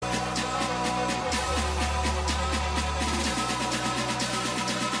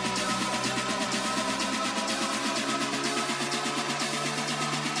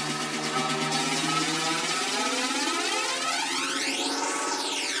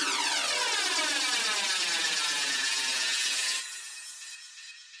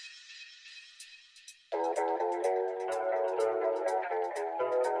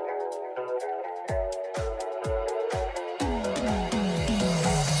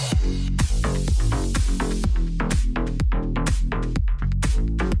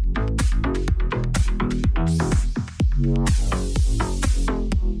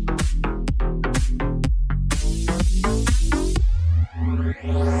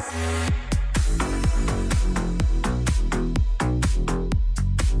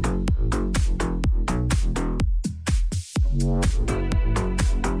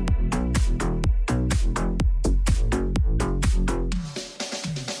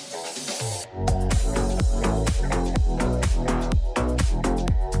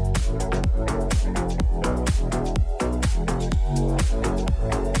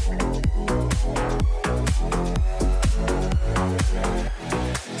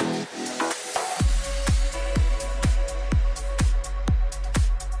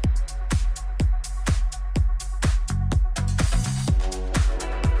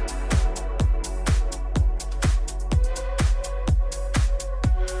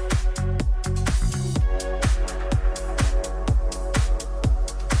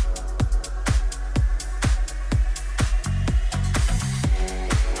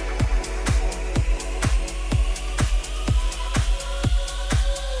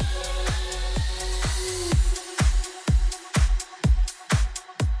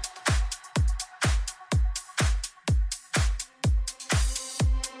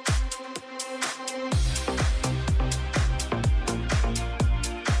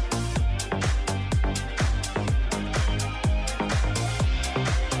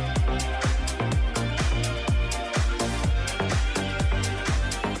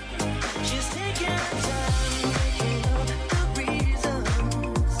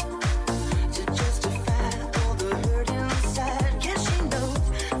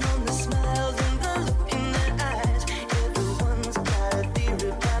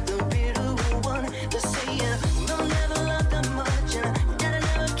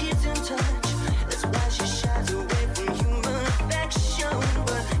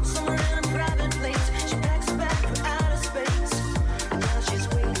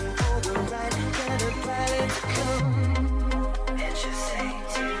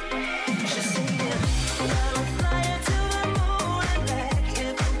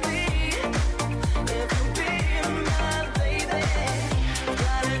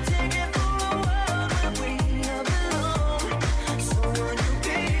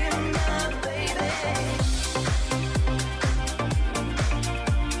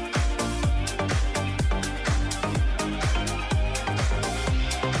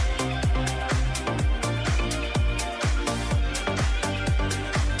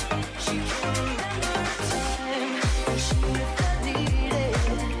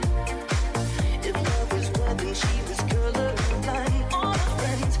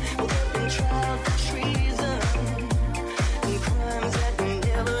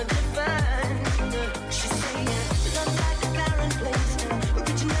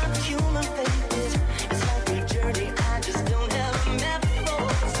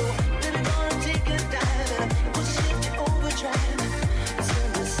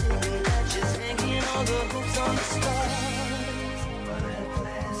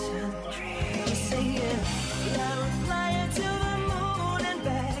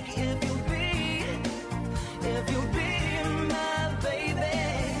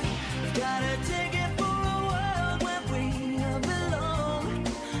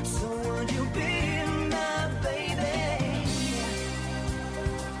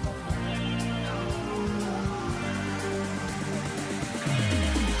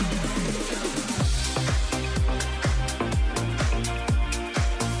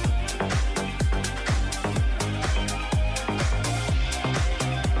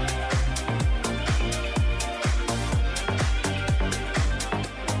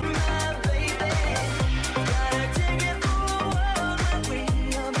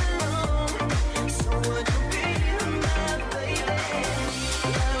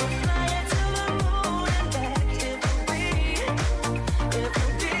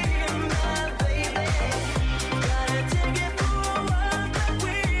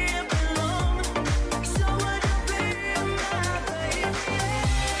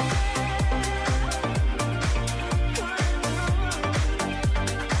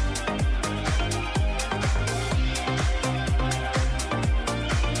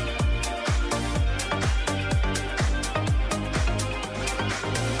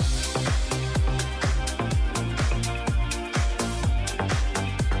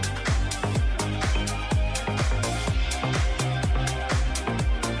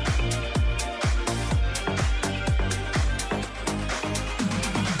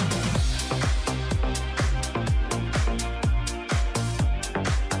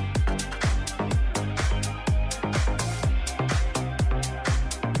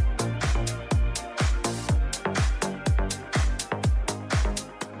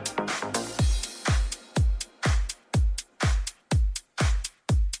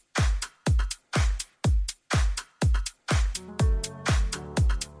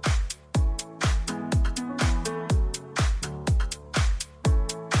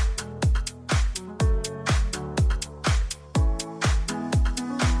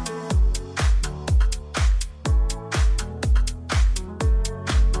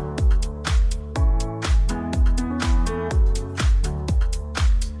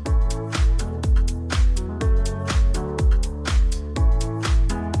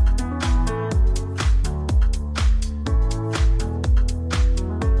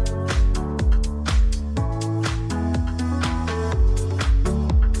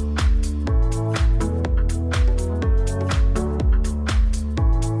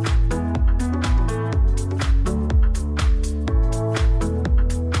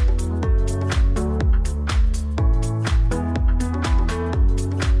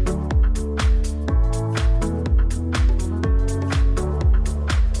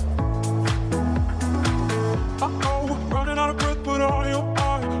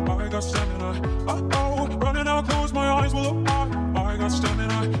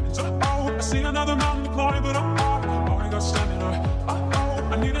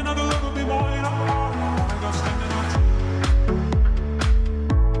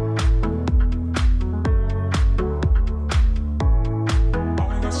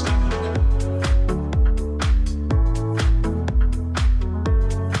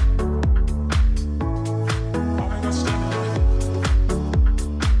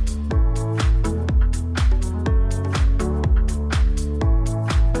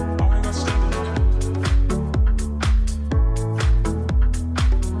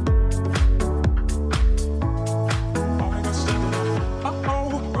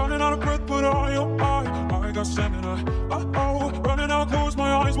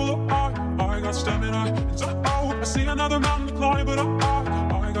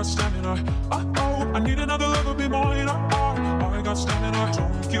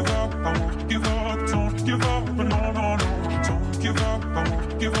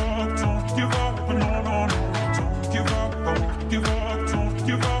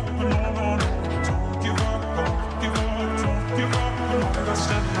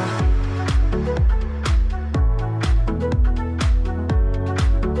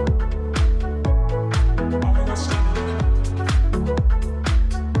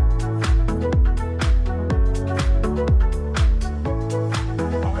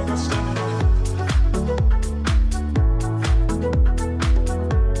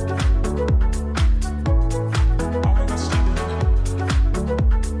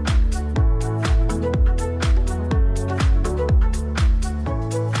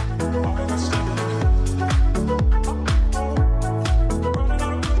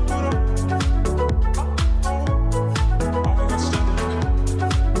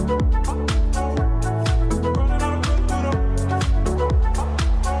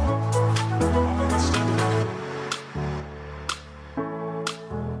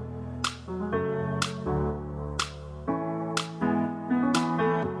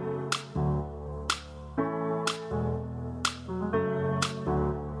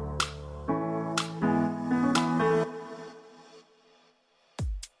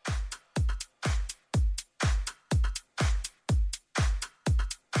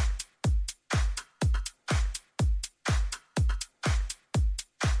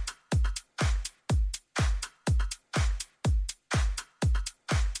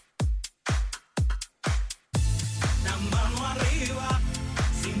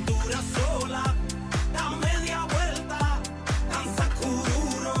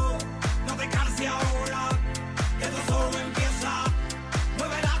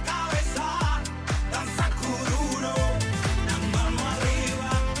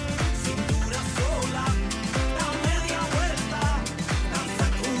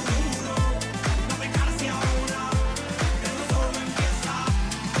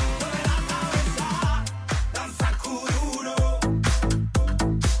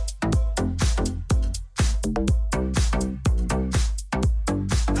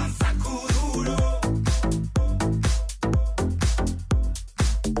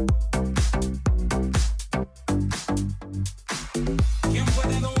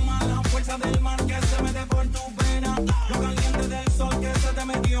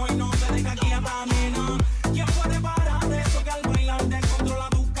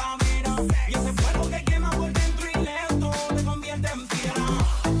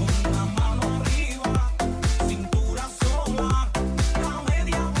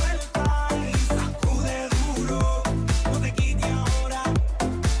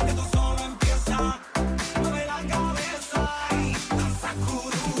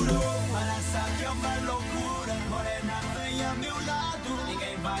ao meu lado,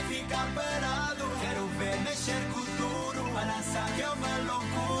 ninguém vai ficar parado. Quero ver mexer com tudo, balançar que é uma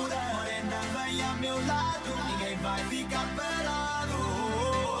loucura. Morena vem ao meu lado, ninguém vai ficar parado.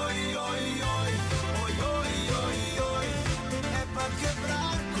 Oi, oi, oi, oi, oi, oi, oi. É pra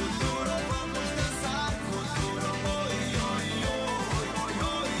quebrar cultura, vamos dançar cultura. Oi, oi, oi, oi,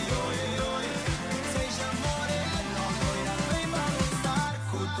 oi, oi, oi. Seja morena, loira, vem balançar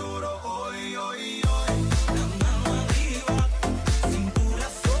cultura. Oi, oi, oi.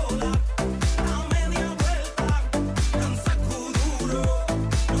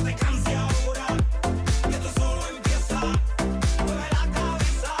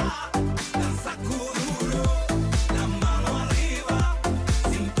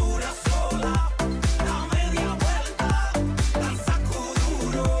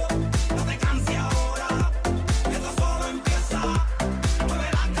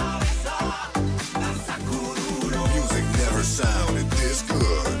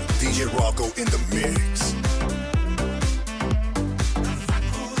 In the mix.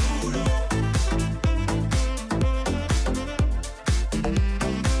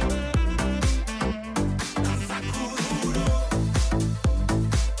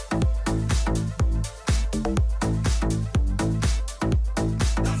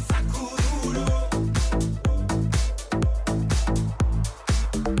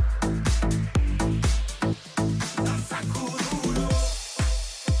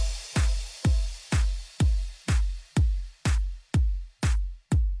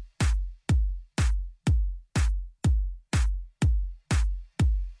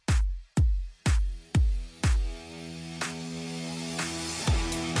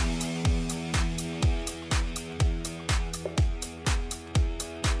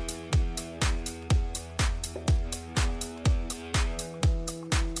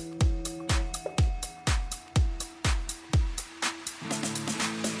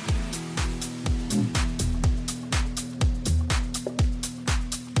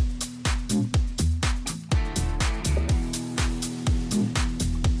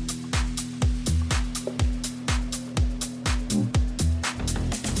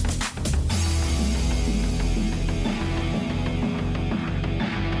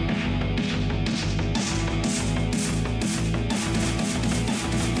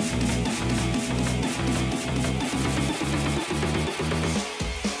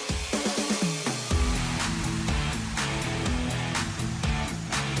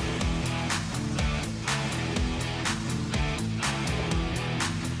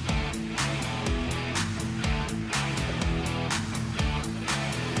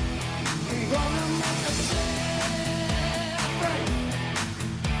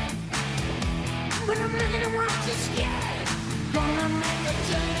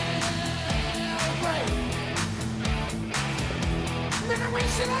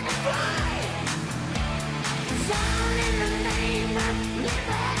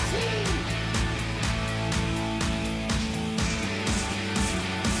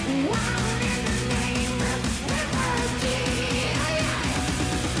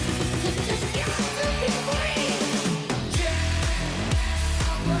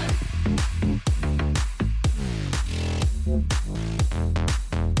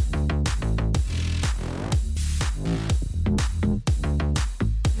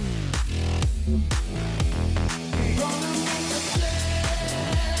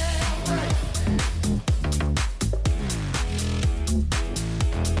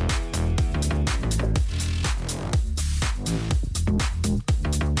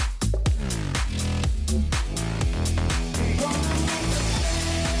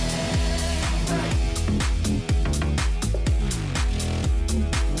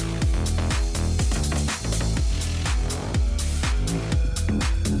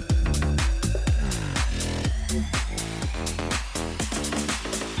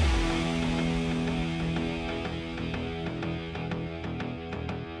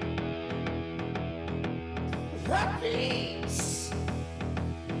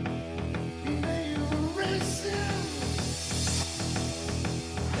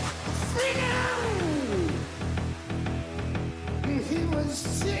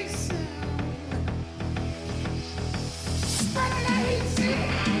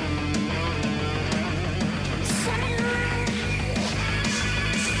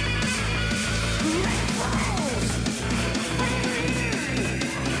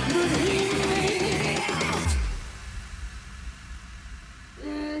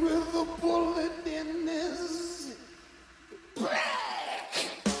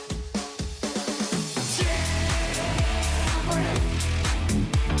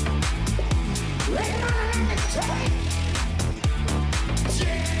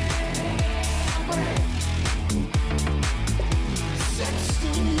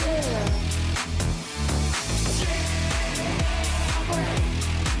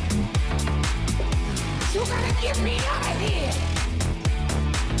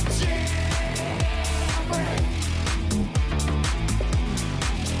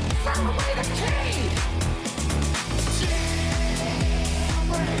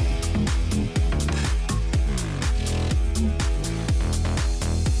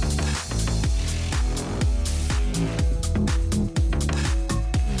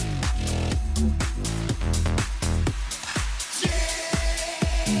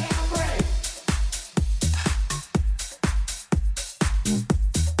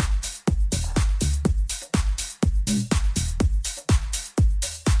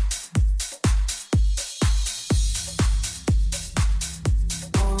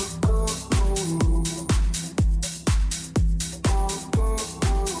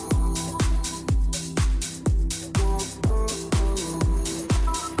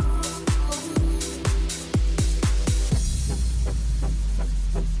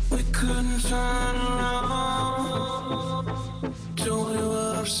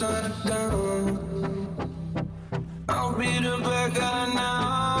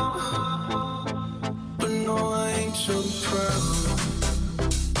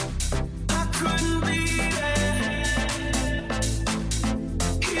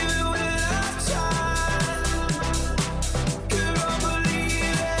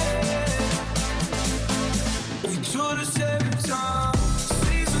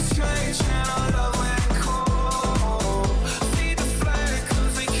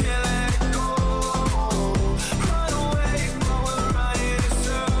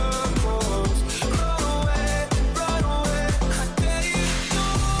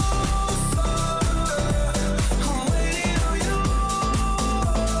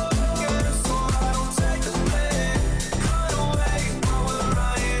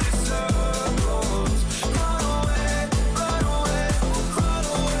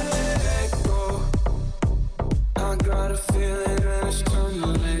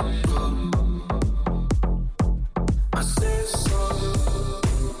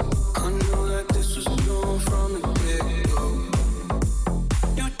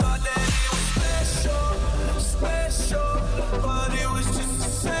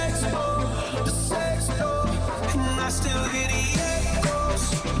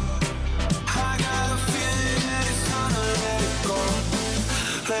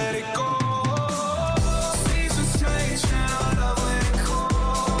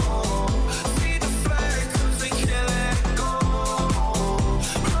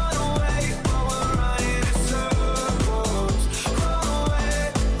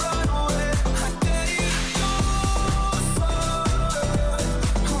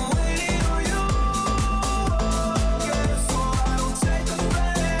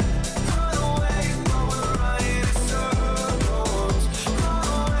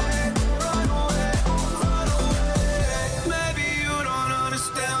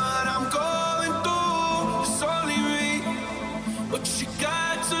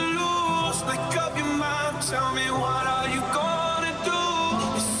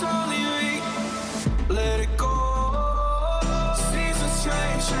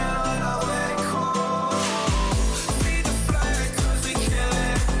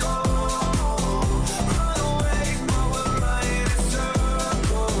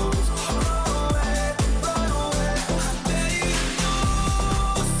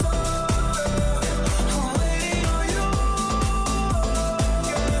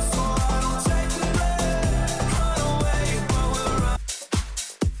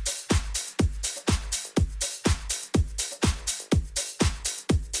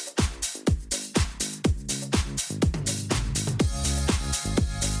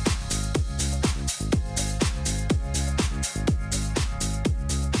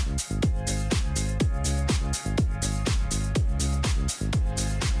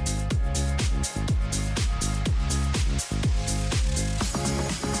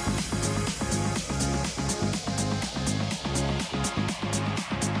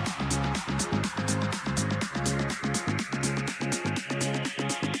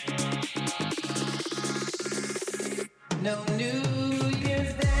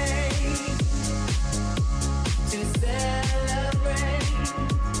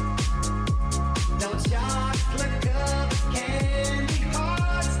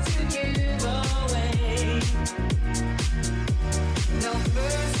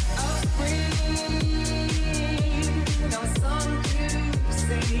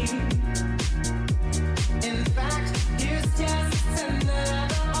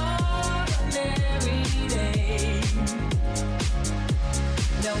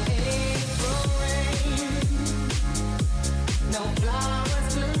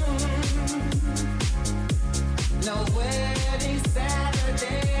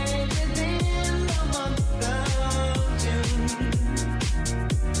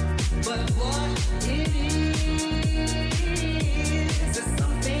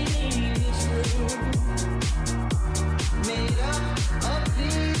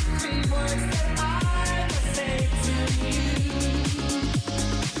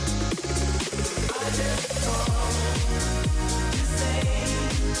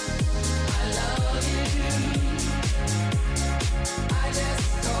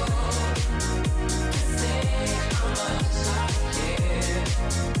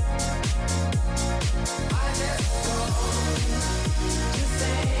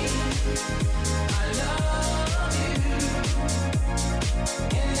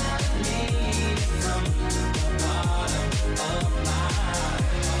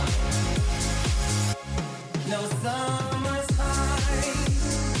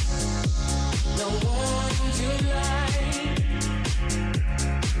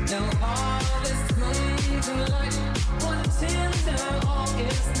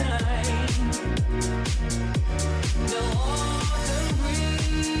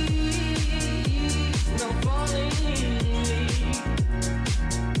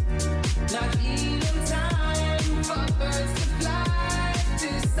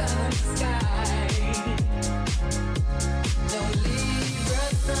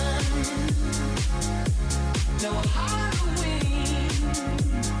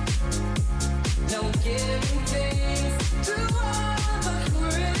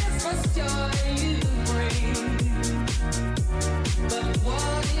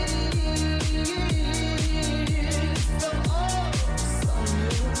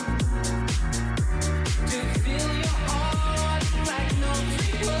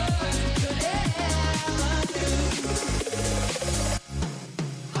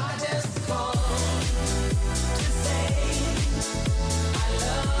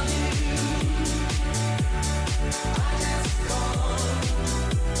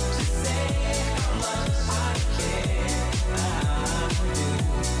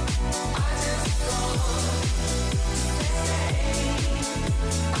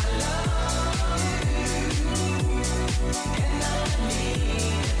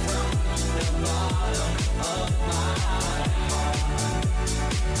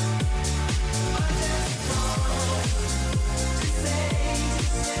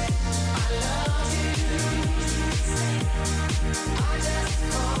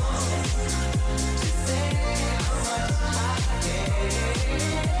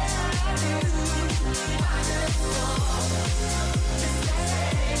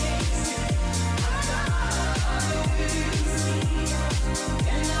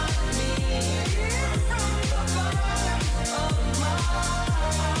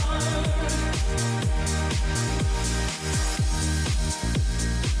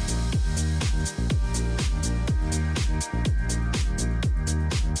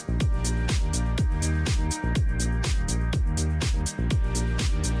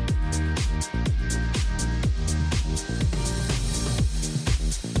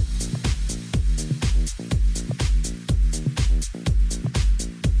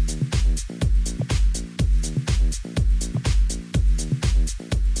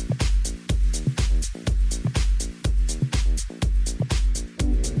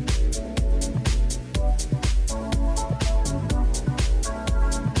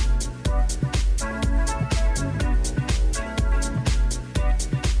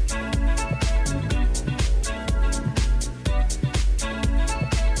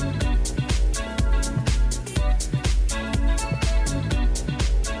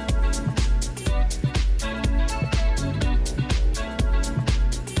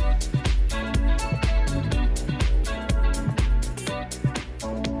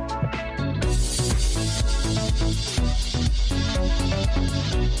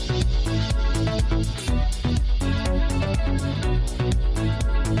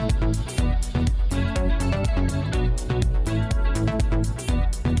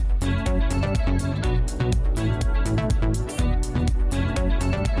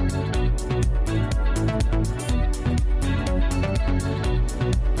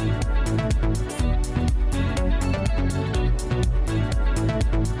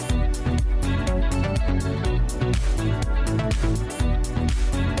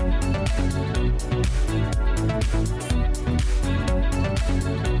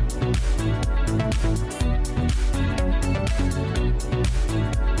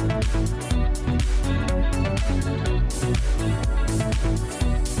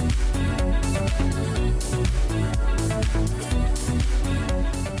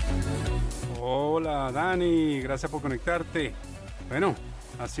 Dani, gracias por conectarte. Bueno,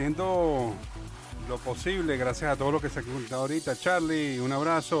 haciendo lo posible, gracias a todos los que se han conectado ahorita. Charlie, un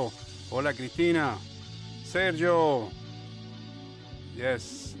abrazo. Hola Cristina, Sergio.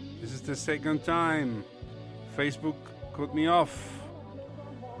 Yes, this is the second time Facebook cut me off.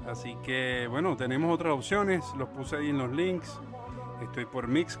 Así que bueno, tenemos otras opciones, los puse ahí en los links. Estoy por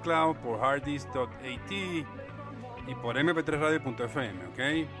Mixcloud, por harddisk.at y por mp3radio.fm,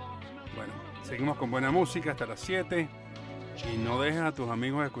 ¿ok? Bueno, seguimos con buena música hasta las 7 y no dejes a tus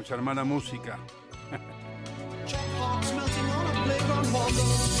amigos escuchar mala música.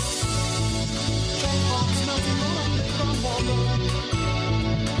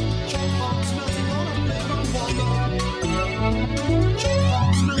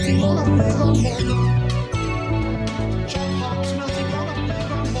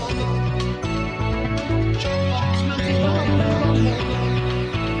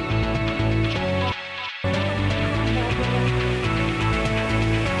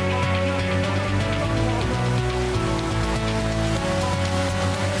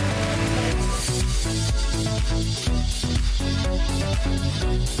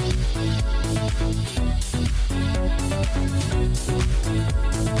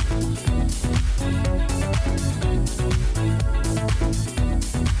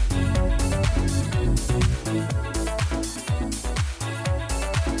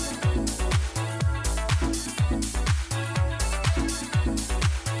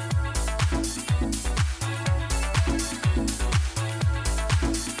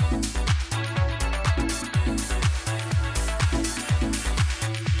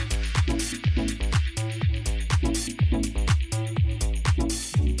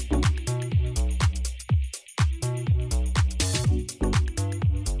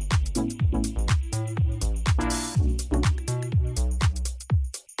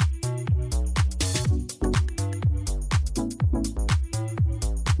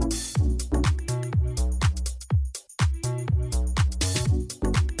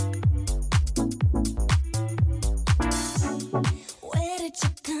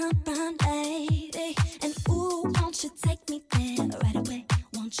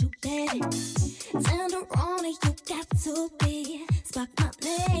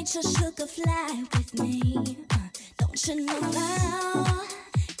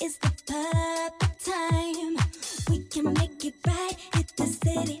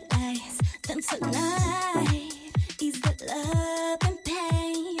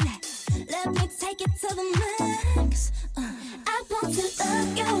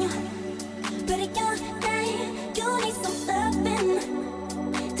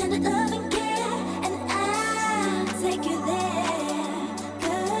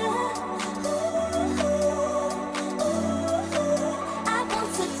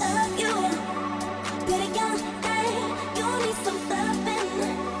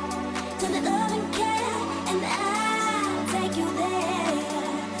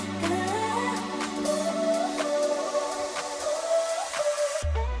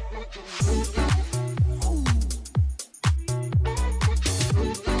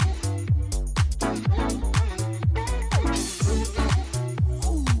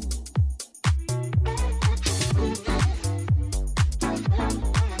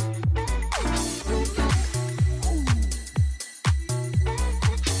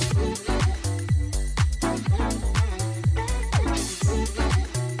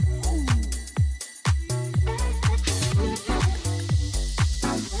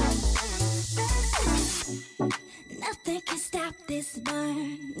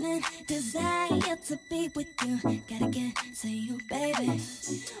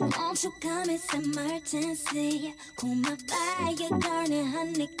 Won't you come, it's emergency. Cool my fire, garnet,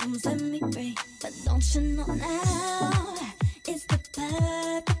 honey, come set me free. But don't you know now is the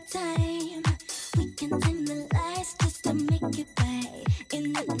perfect time. We can dim the lights just to make it right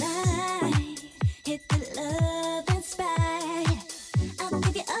in the night. Hit the love and spite. I'll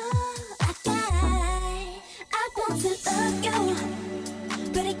give you all I got. I want to love you,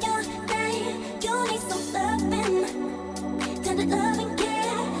 but you're right. You need some loving, tender loving care.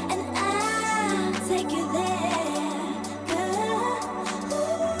 Take you there, girl.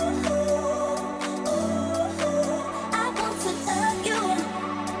 I want to love you,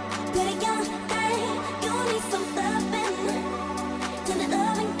 but you're right. You need some loving, tender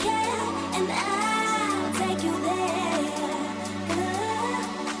loving care, and I'll take you there,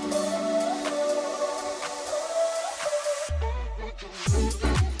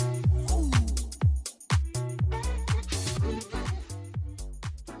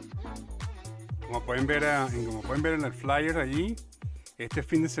 Como pueden ver en el flyer allí, este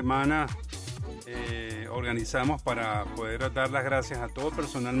fin de semana organizamos para poder dar las gracias a todo el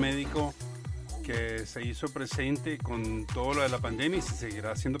personal médico que se hizo presente con todo lo de la pandemia y se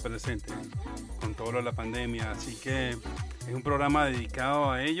seguirá siendo presente con todo lo de la pandemia. Así que es un programa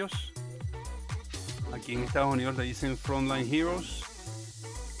dedicado a ellos. Aquí en Estados Unidos le dicen Frontline Heroes,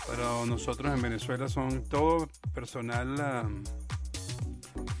 pero nosotros en Venezuela son todo personal.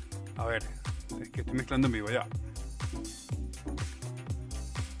 A ver, es que estoy mezclando en vivo ya.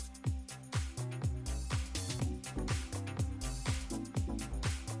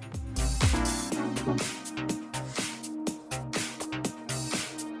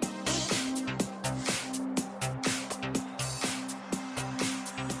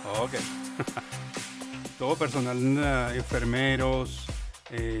 Ok. Todo personal, enfermeros,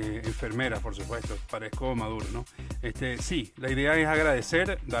 enfermeras, por supuesto. Parezco maduro, ¿no? Sí, la idea es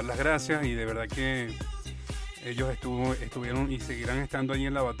agradecer, dar las gracias y de verdad que ellos estuvieron y seguirán estando ahí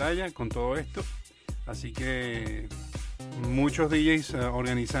en la batalla con todo esto. Así que muchos DJs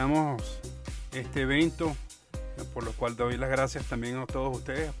organizamos este evento, por lo cual doy las gracias también a todos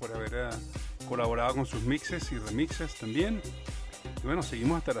ustedes por haber colaborado con sus mixes y remixes también. Y bueno,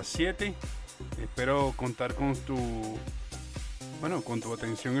 seguimos hasta las 7. Espero contar con tu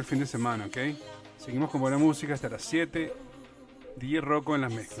atención el fin de semana, ¿ok? Seguimos con buena música hasta las 7. DJ Rocco en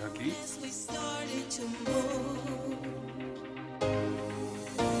las mezclas aquí.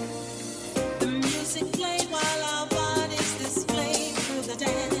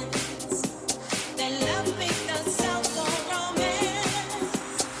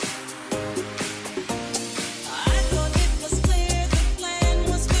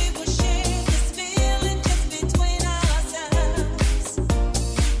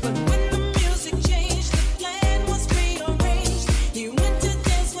 You went to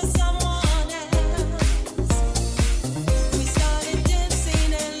dance with someone else.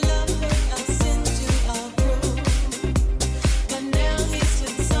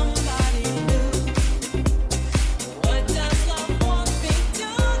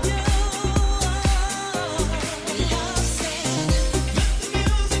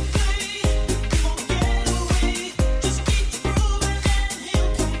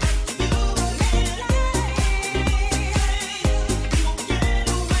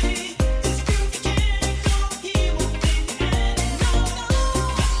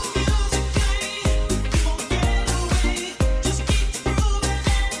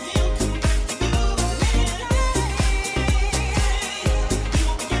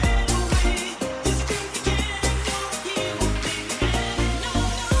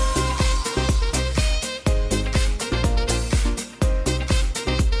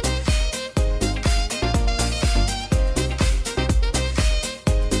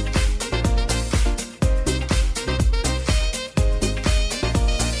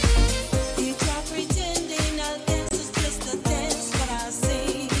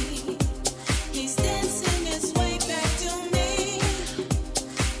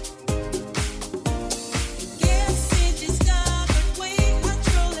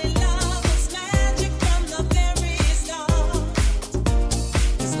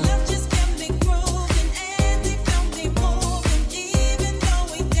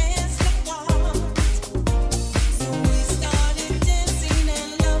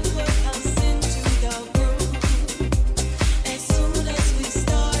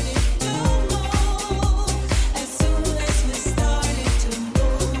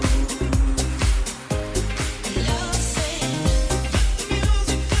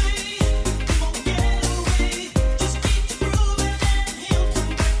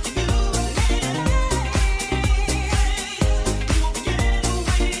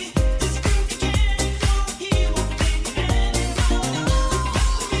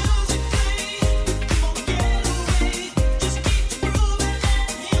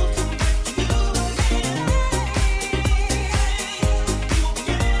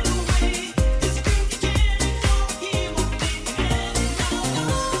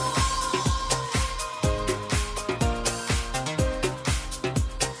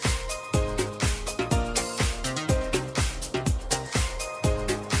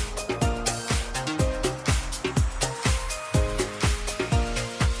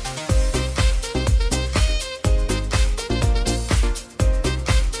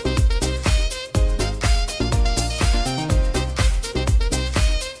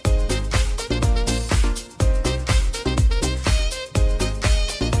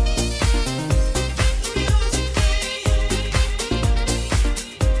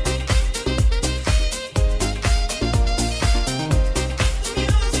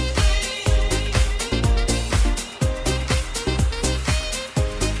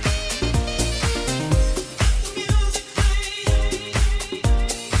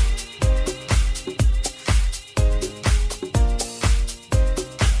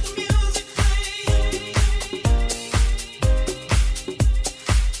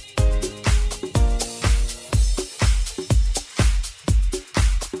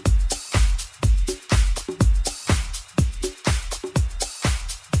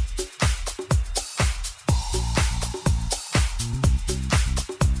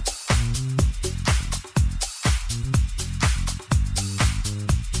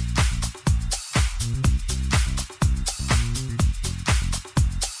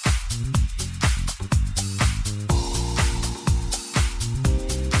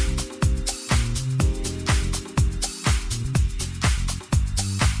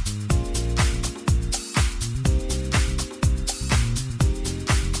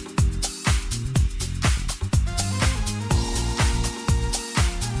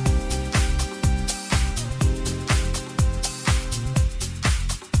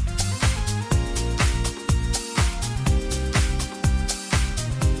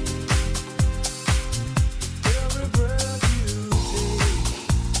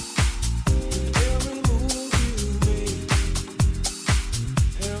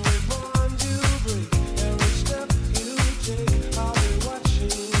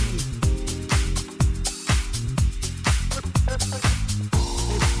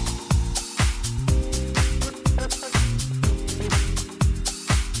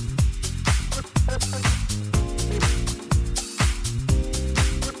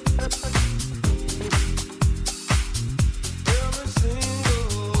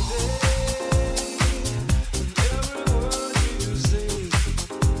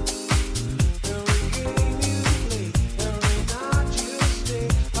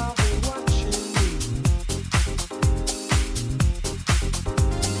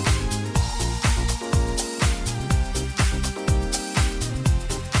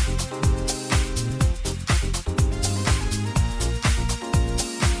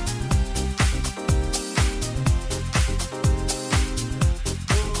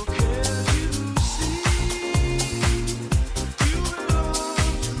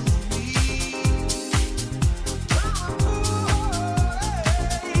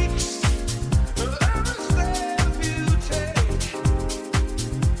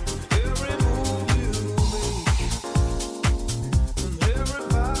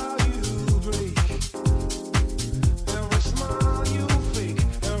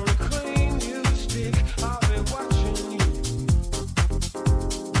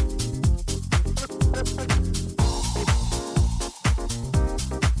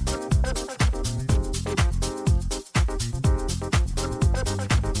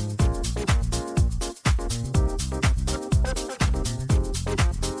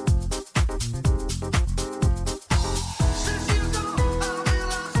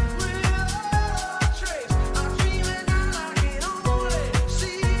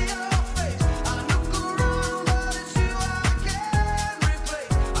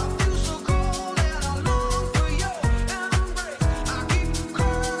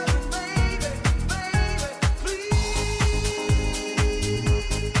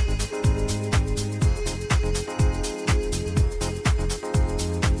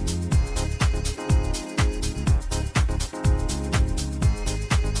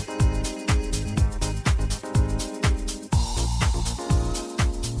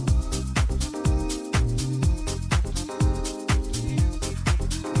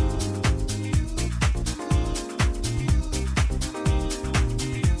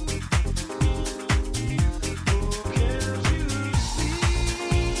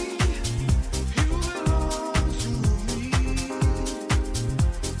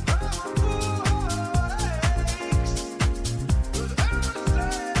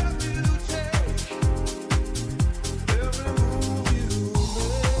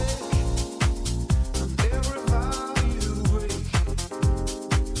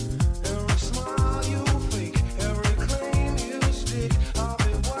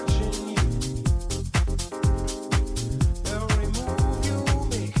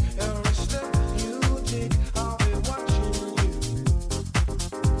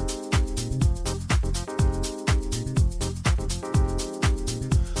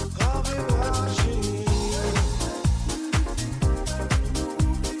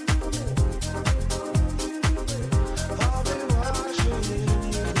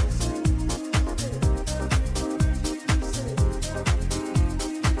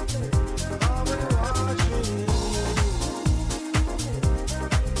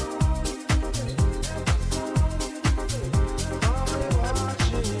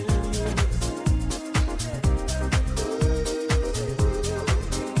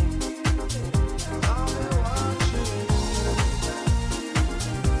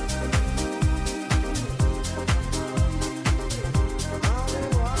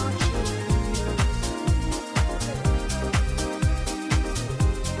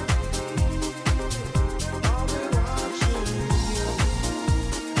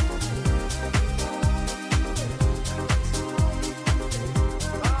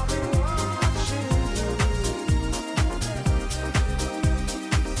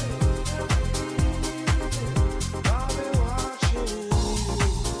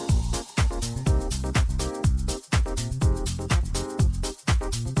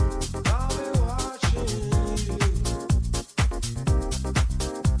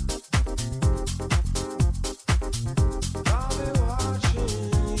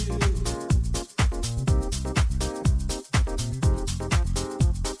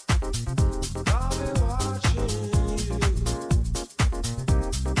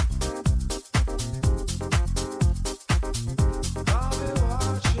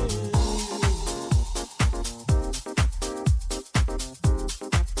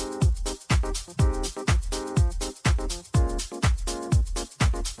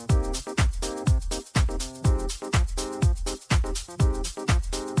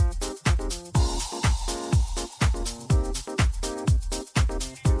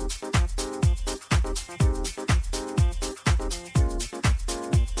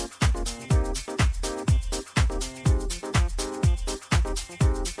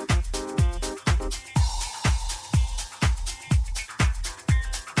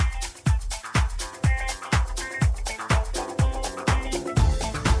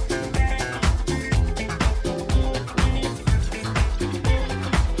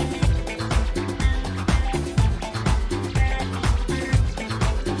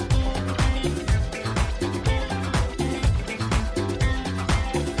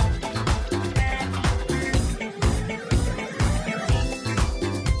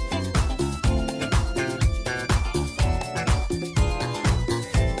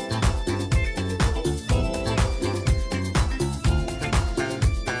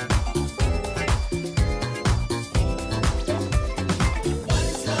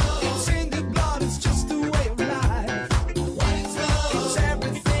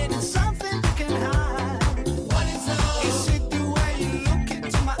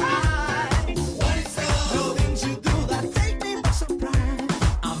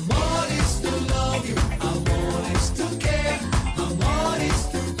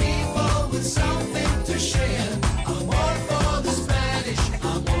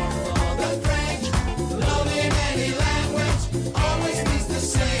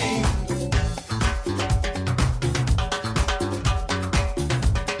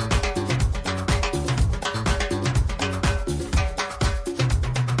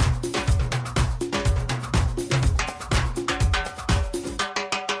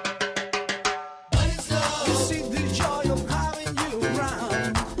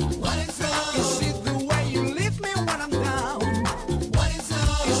 around. What is love? Is it the way you lift me when I'm down? What is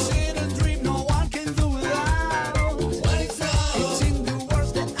love? Is it a dream no one can do without? What is love? It's in the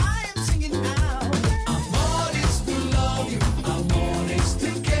words that I am singing out. Amor is to love you, amor is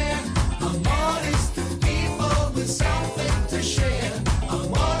to care, amor is to people with something to share.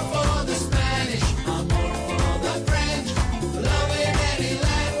 Amor for the Spanish, amor for the French. Love in any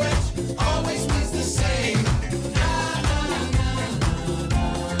language always means the same. Na na na na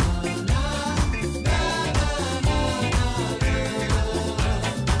na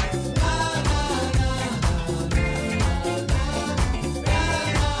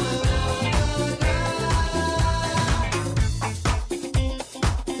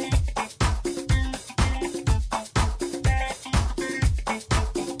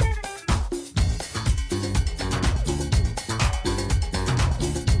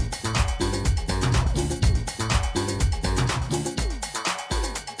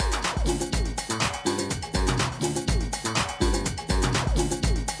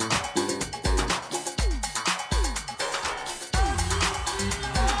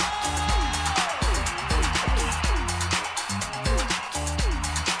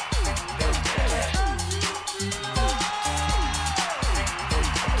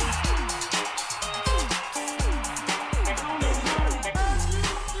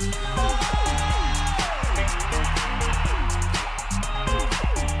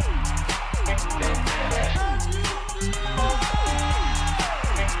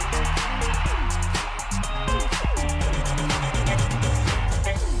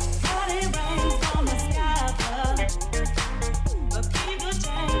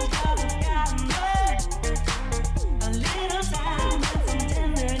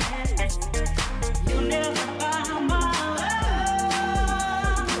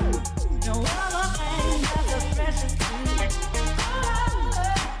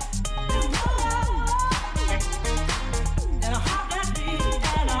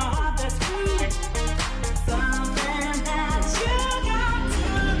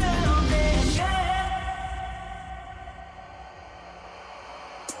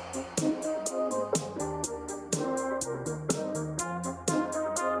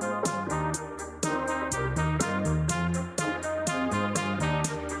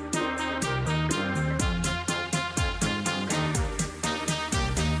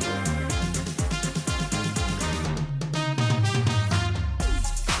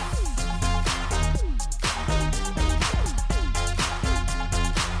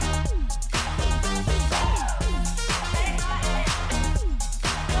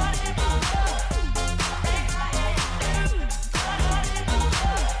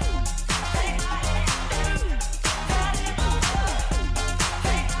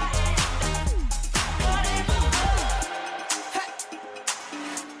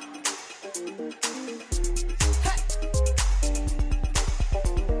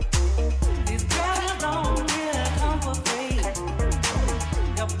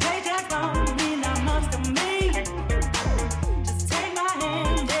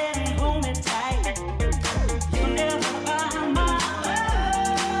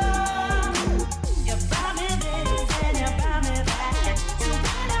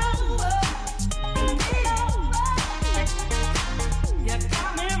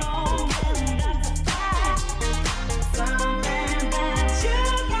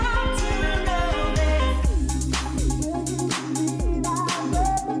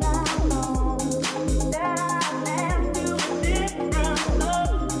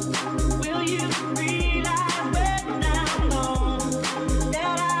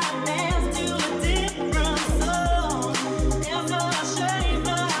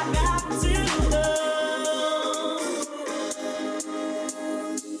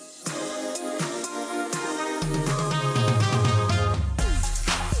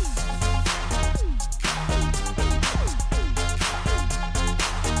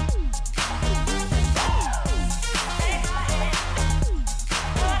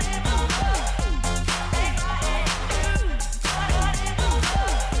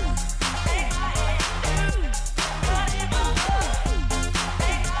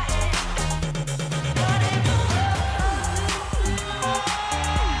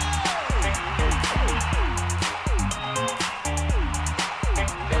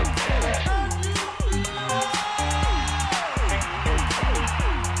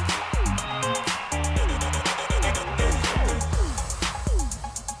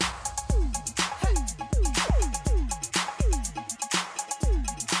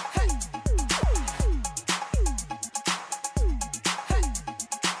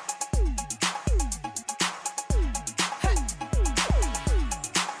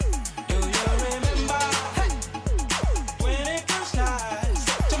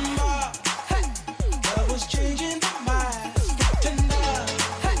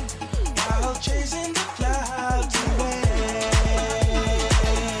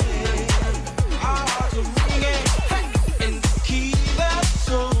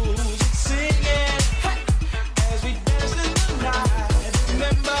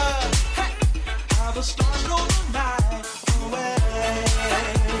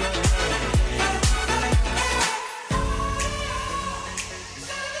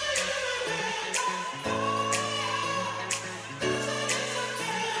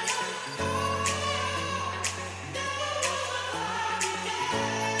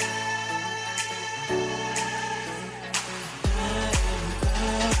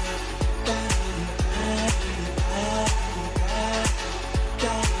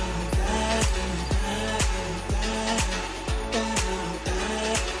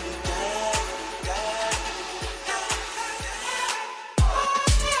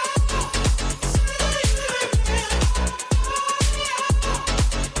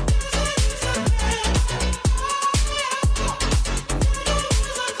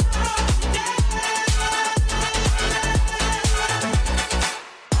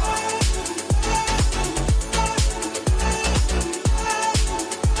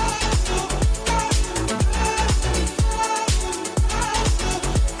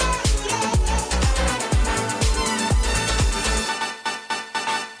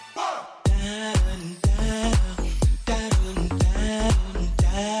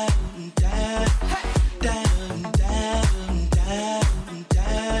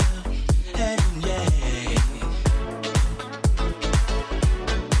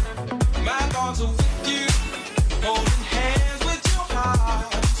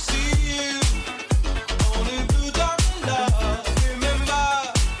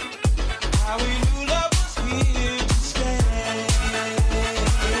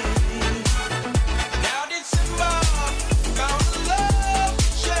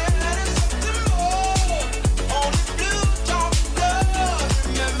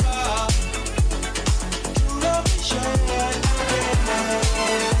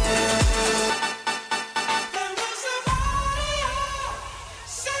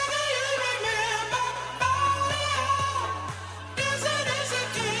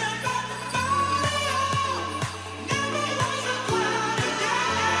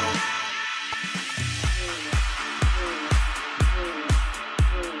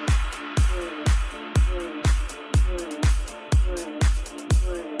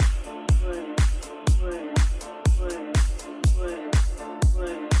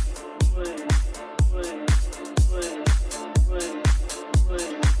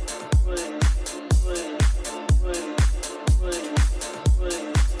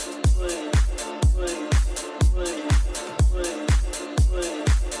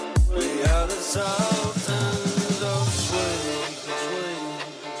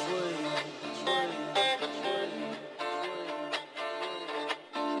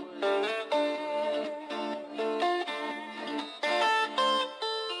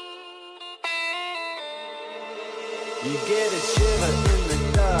You get a shiver in the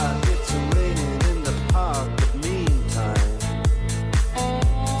dark, it's raining in the park, but meantime,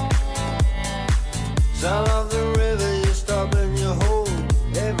 sound of the river, you stop and you hold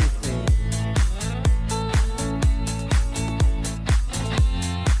everything.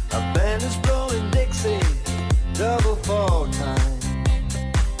 A band is blowing Dixie, double fall time.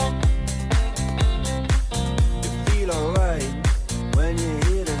 You feel alright when you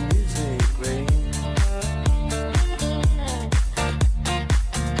hear the music ring.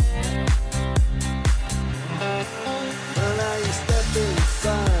 Well, now you step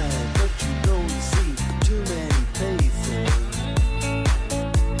inside, but you don't see too many faces.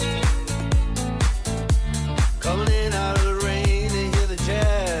 Coming in out of the rain, you hear the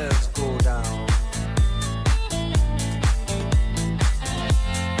jazz go down.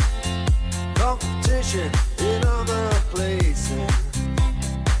 Competition in other places,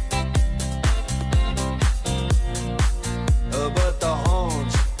 but the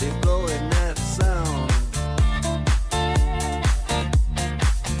horns, they blowing that sound.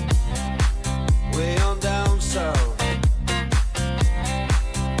 Way on down south,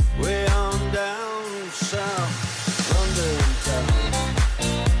 way on down south, London town.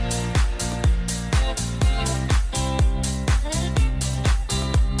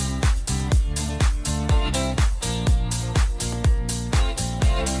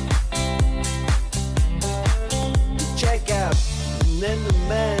 You check out, and then the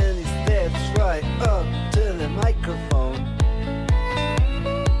man he steps right up to the microphone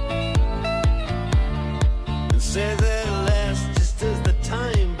and says at last, just as the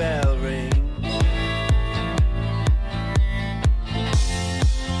time bell rings,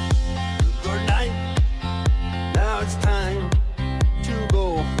 good night, now it's time to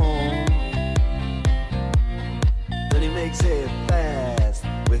go home. Then he makes it fast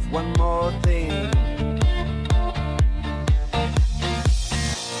with one more thing.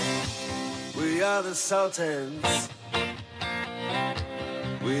 We are the Sultans.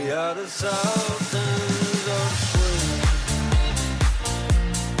 We are the Sultans of Swing.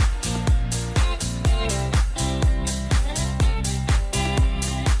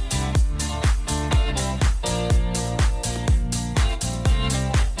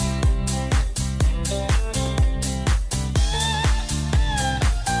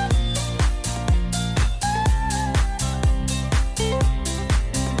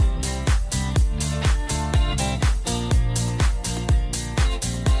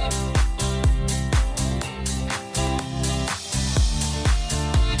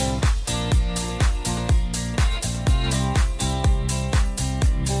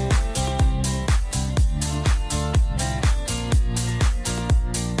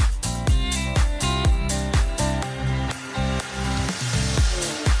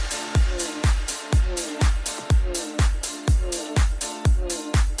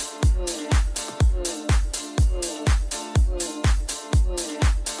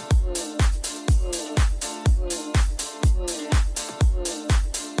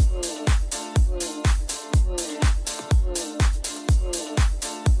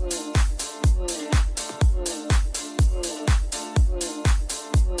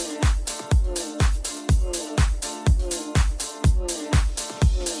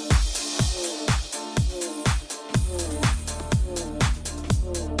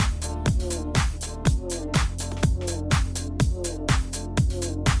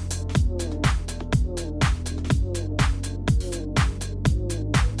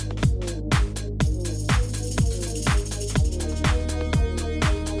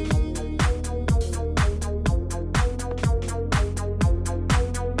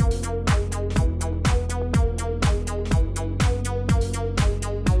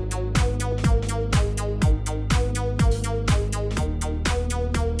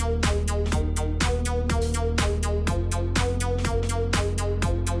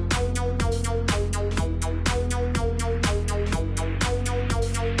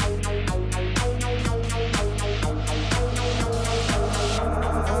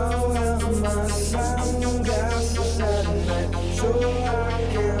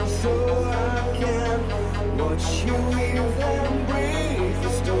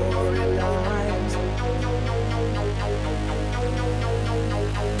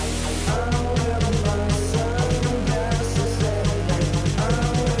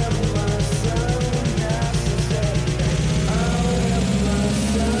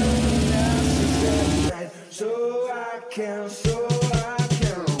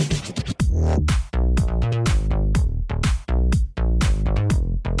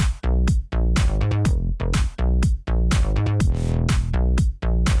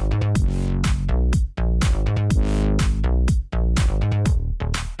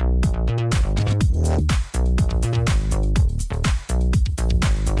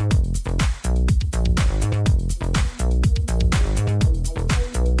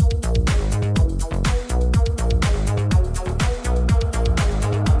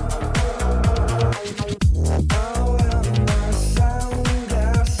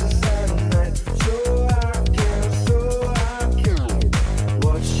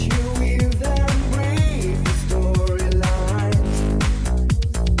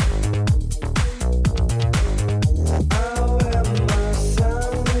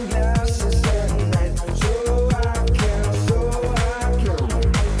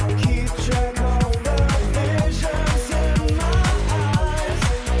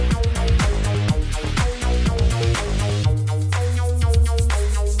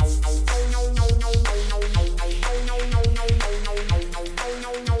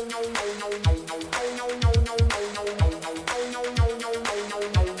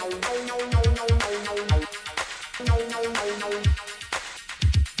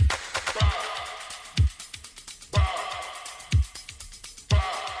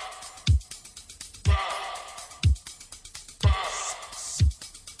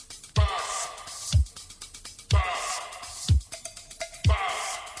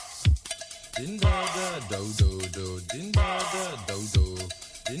 din da da do do do, din da da do do,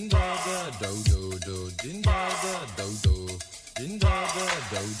 din da da do do do, din da da do do, din da da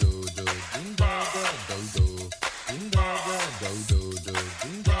do do do, din da da do do, din da da do do do,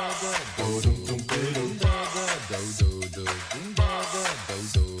 din da da do do, din da da do do do, din da da do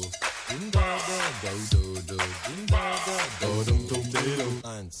do, din da da do do do, din da da do do.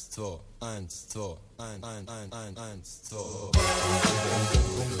 1, 2, 1, 2, 1, 1, 1, 1, 2.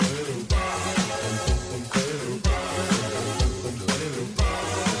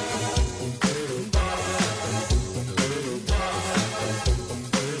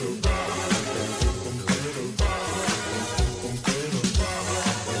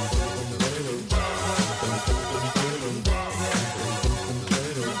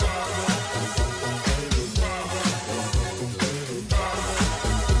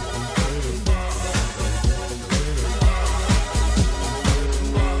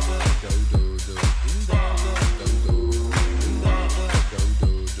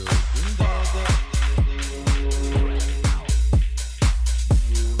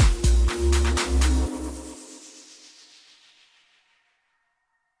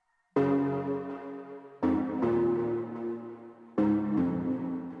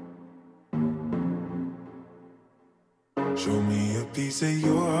 Show me a piece of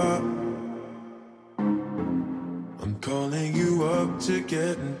your heart. I'm calling you up to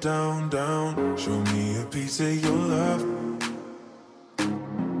getting down, down. Show me a piece of your love.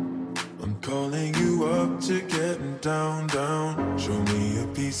 I'm calling you up to getting down, down. Show me a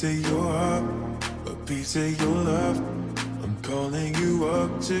piece of your heart, a piece of your love. I'm calling you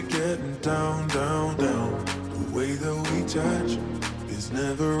up to getting down, down, down. The way that we touch is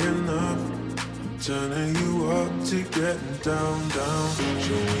never enough. Turning you up to getting down, down.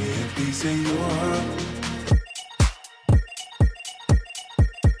 Show me a piece of your heart.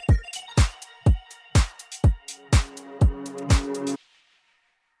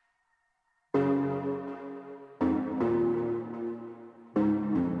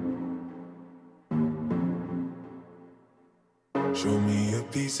 Show me a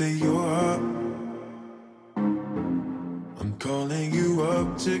piece of your heart. I'm calling you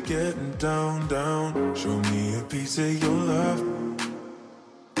up to getting down, down. Show me a piece of your love.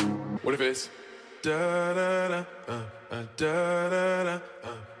 What if it's Da da da, da da da,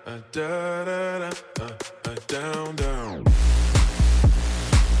 da da da, down, down.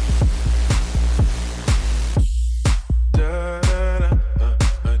 Da da da, down, down. Da da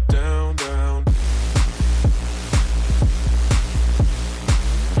da, down, down.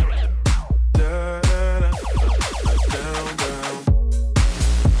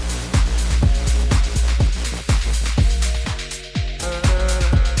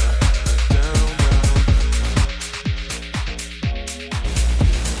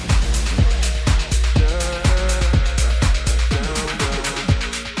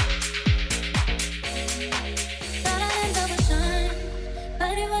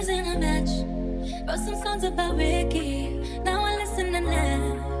 About Ricky, now I listen and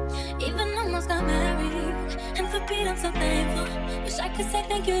laugh. Even almost got married, and for Pete I'm so thankful. Wish I could say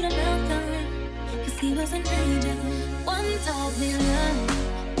thank you to Malcolm, cause he was an angel. One taught me love,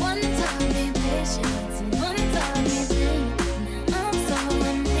 one taught me patience, and one taught me pain. Now I'm so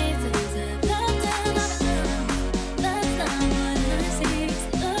amazing to love down my arms. That's not what I see.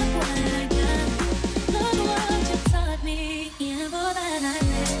 Look what I got, look what you taught me. Yeah, for that I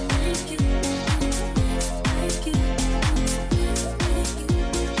say thank you.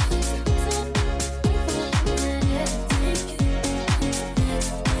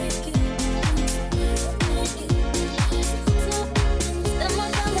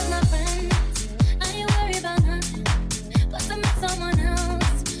 But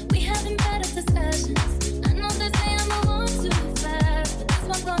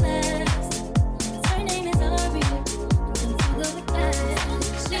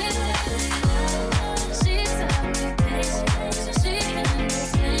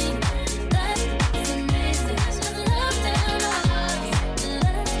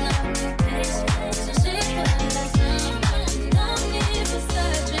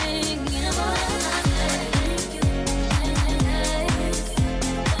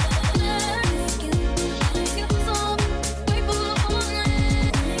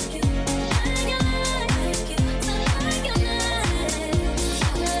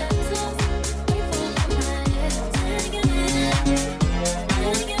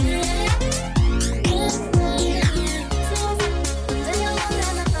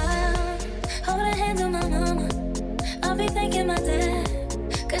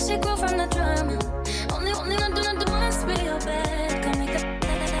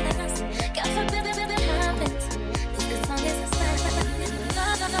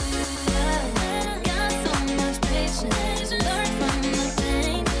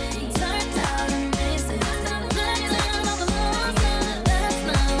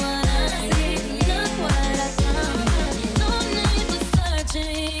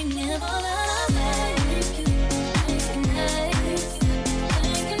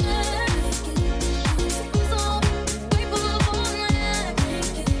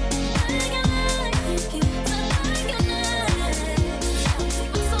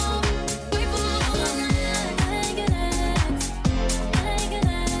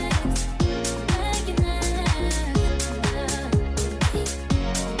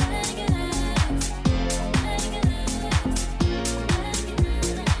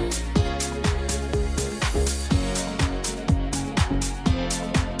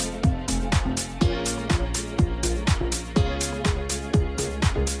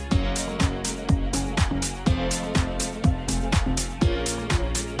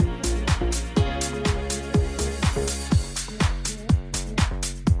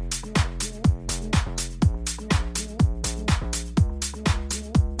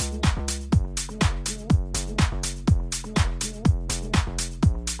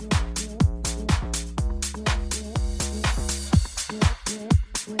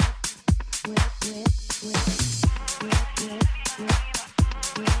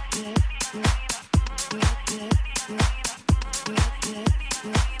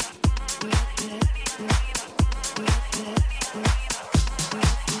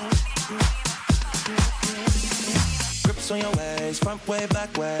way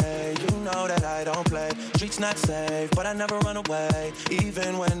back way. You know that I don't play. Streets not safe, but I never run away,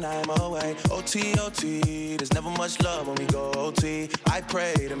 even when I'm away. OT, OT, there's never much love when we go OT. I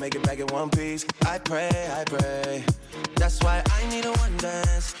pray to make it back in one piece. I pray, I pray. That's why I need a one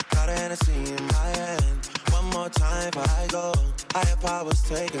dance. Got a Hennessy in my hand. One more time before I go. Higher powers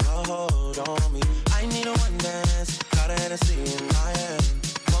taking a hold on me. I need a one dance. Got a Hennessy in my hand.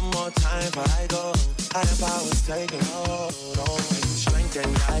 One more time before I go. Higher powers taking a hold on me. Strength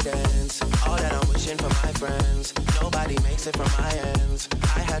and guidance, all that I'm wishing for my friends. Nobody makes it from my ends.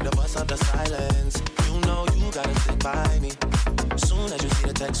 I had to bust up the silence. You know you gotta stick by me. Soon as you see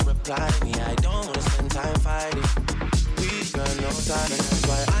the text, reply me. I don't wanna spend time fighting. We got no time, and that's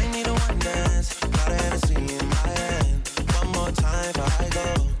why I need a one dance. Got a Hennessy in my hand. One more time before I go.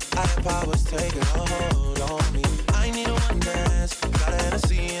 Higher powers taking a hold on me. I need a one dance. Got a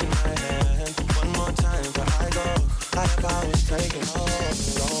Hennessy in my hand. One more time before I go. Higher powers taking a hold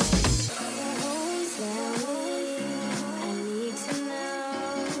on me. I need to know,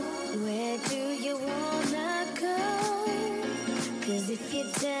 where do you wanna go? 'Cause if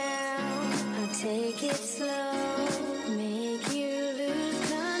you're down, I'll take it slow. Make you lose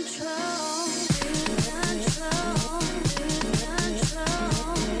control. Lose control. Lose control.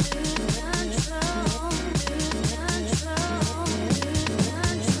 Lose control. Lose control.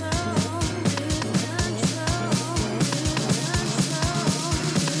 Lose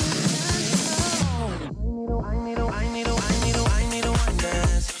control. I need a one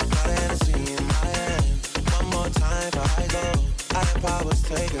dance. Got a Hennessy in my hand. One more time before I go. Higher powers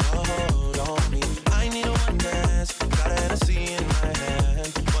taking a hold on me. I need a one dance. Got a Hennessy in my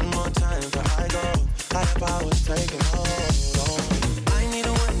hand. One more time before I go. Higher powers taking a hold on me. I need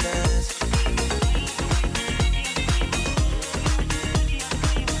a one dance.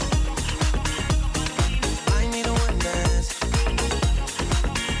 I need a one dance.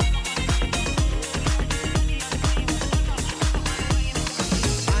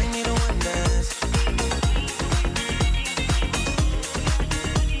 I need a one dance.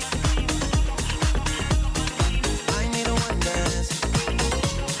 I need a one dance.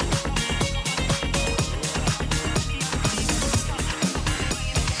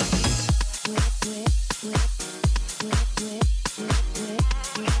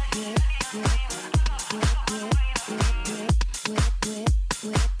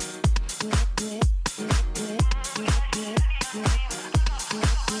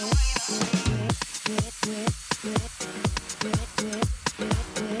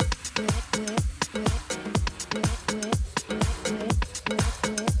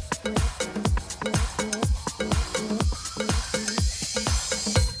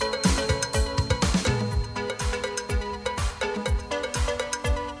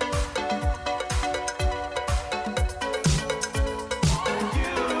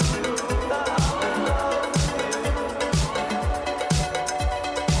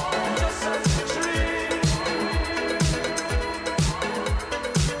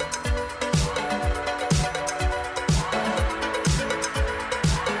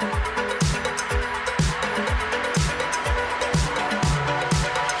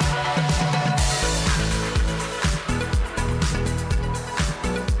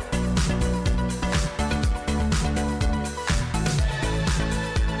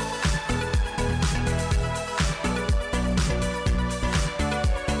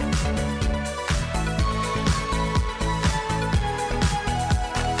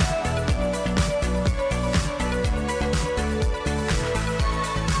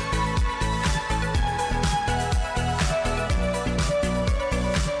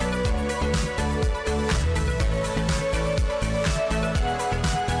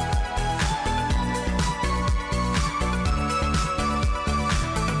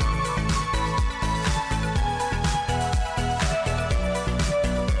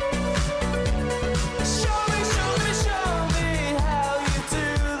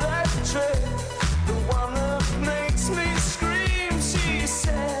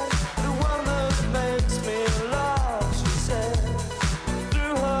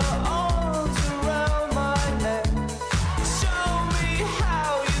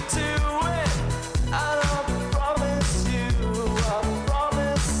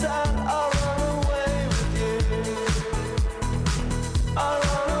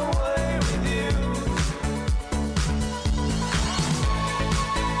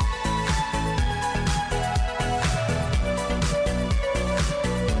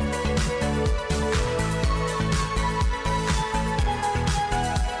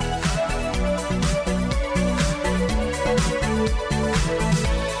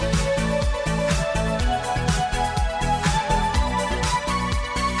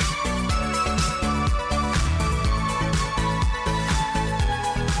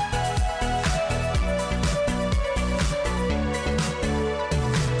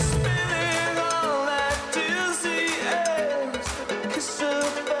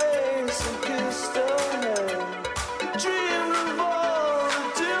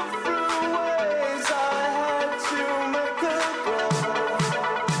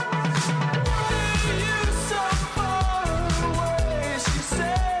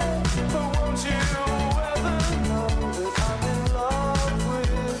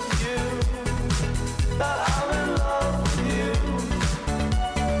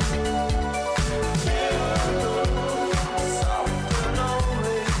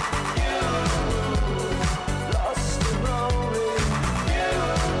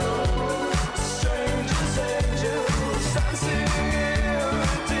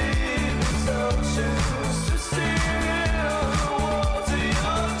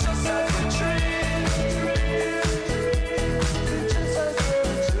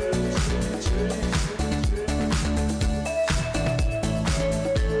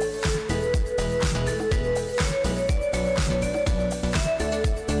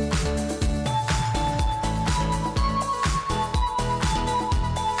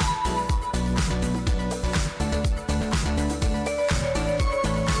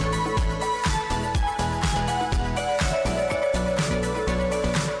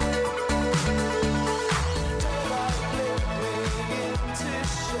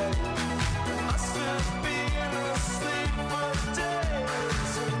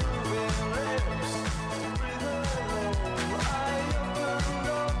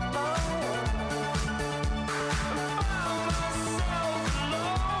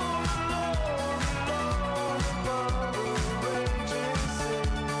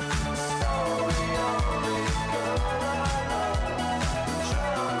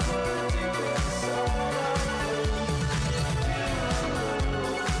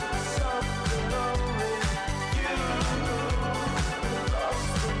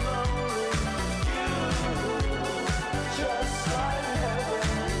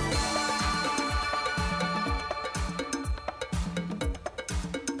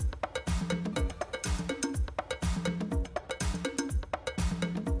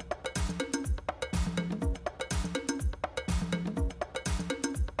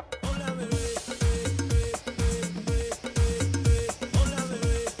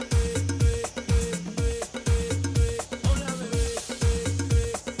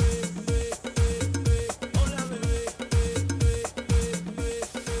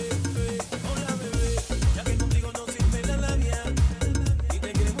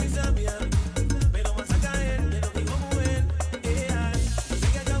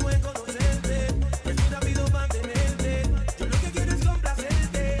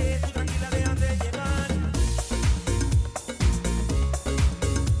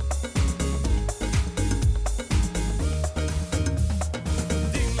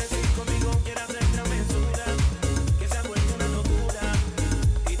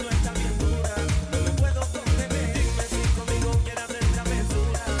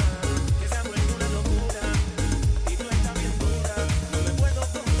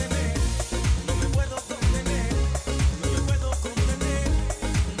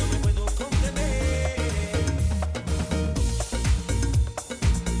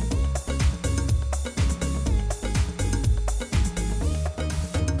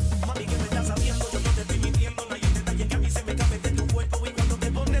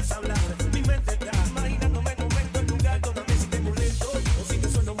 empieza a hablar. Mi mente está imaginándome el momento, el lugar. Tómame si te molesto o si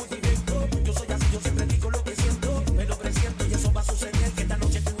te sueno muy directo. Yo soy así, yo siempre digo lo que siento. Me lo presiento y eso va a suceder. Que esta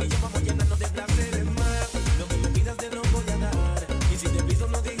noche tú y yo vamos a llenarnos de placeres más. Lo que me pidas te lo voy a dar. Y si te pido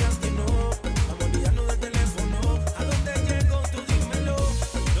no digas que no. Vamos a olvidarnos del teléfono. ¿A dónde llego? Tú dímelo.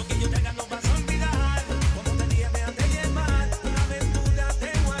 Lo que yo te haga no vas a olvidar. Como te dije, déjate llevar. Una aventura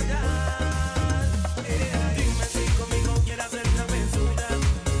te voy a dar. Dime si conmigo quieres hacer travesura.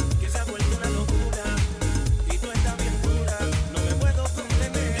 Que se ha vuelto una locura. Y tú estás bien dura. No me puedo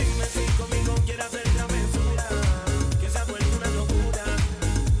contener. Dime si conmigo quieres hacer travesura. Que se ha vuelto una locura.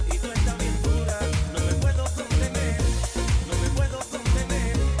 Y tú estás bien dura. No me puedo contener. No me puedo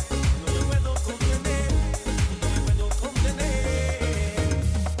contener. No me puedo contener. No me puedo contener.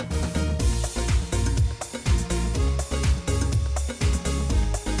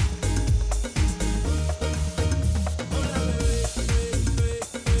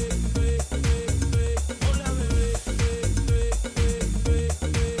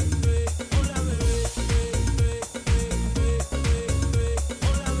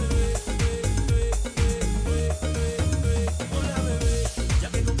 Ya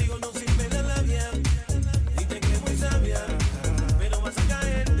que contigo no sirve la labia, ni te crees muy sabia, pero vas a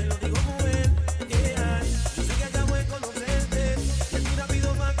caer, te lo digo mujer. Yo sé que acabo de conocerte, y es muy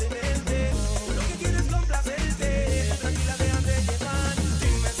rápido mantenerte. Tú lo que quieres es complacerte, tranquila déjate llevar.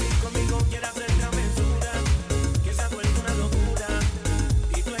 Dime si conmigo quieres hacer travesura, que se ha vuelto una locura,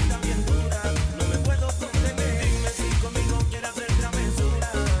 y tú estás bien dura, no me puedo contener. Dime si conmigo quieres hacer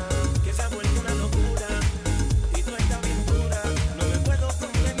travesura, que se ha vuelto una locura, y tú estás bien dura, no me puedo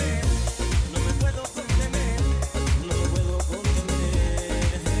contener, no me puedo contener, no me puedo contener, no me puedo contener.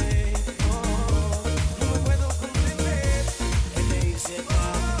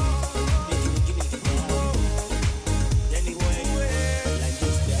 Anyway, la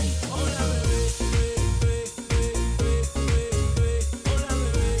industria ahí. Hola bebé, hola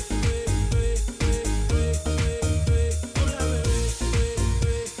bebé, hola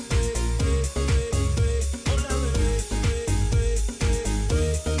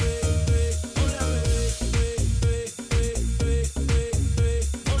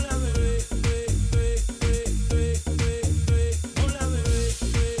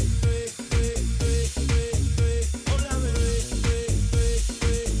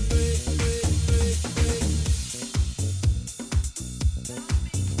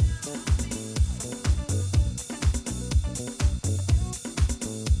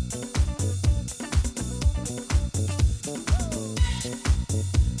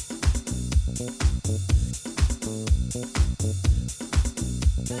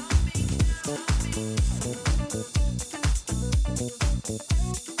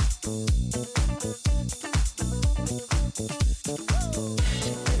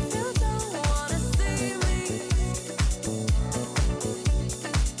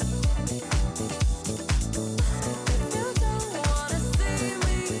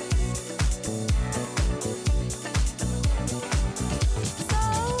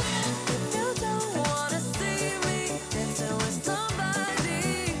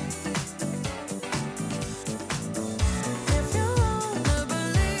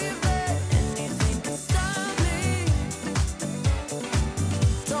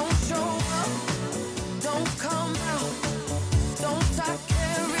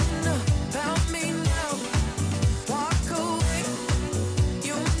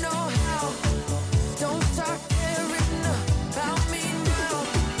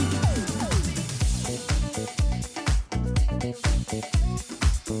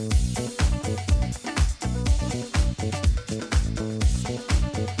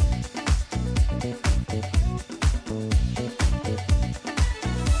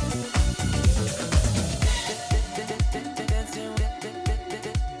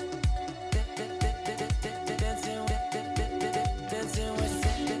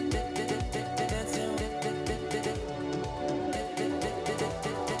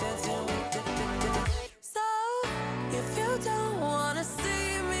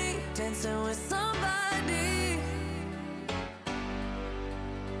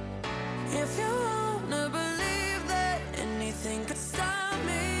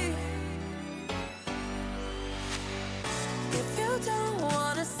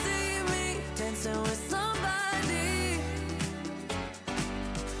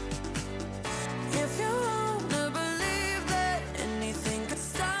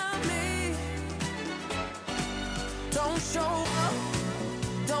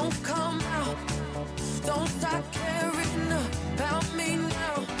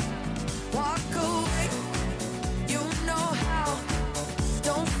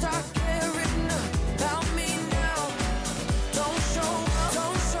Don't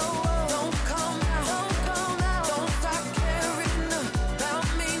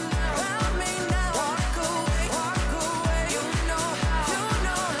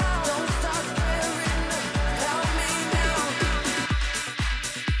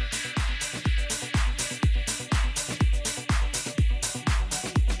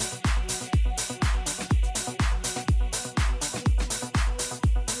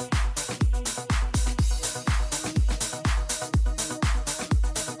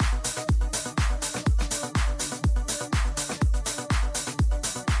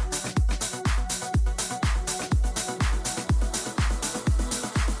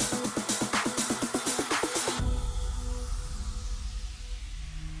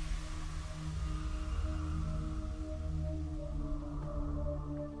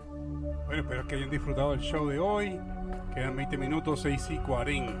Espero que hayan disfrutado del show de hoy. Quedan 20 minutos,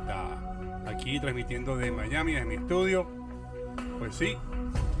 6:40. Aquí transmitiendo de Miami, desde mi estudio. Pues sí,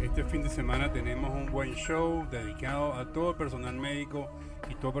 este fin de semana tenemos un buen show dedicado a todo el personal médico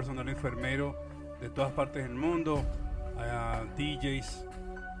y todo el personal enfermero de todas partes del mundo. A DJs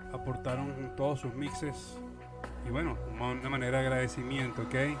aportaron todos sus mixes. Y bueno, una manera de agradecimiento,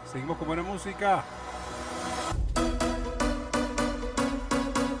 ¿ok? Seguimos con buena música.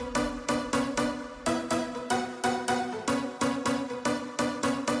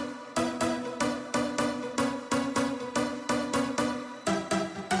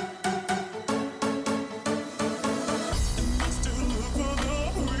 Still look for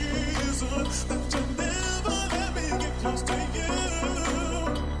the reason that you never let me get close to you.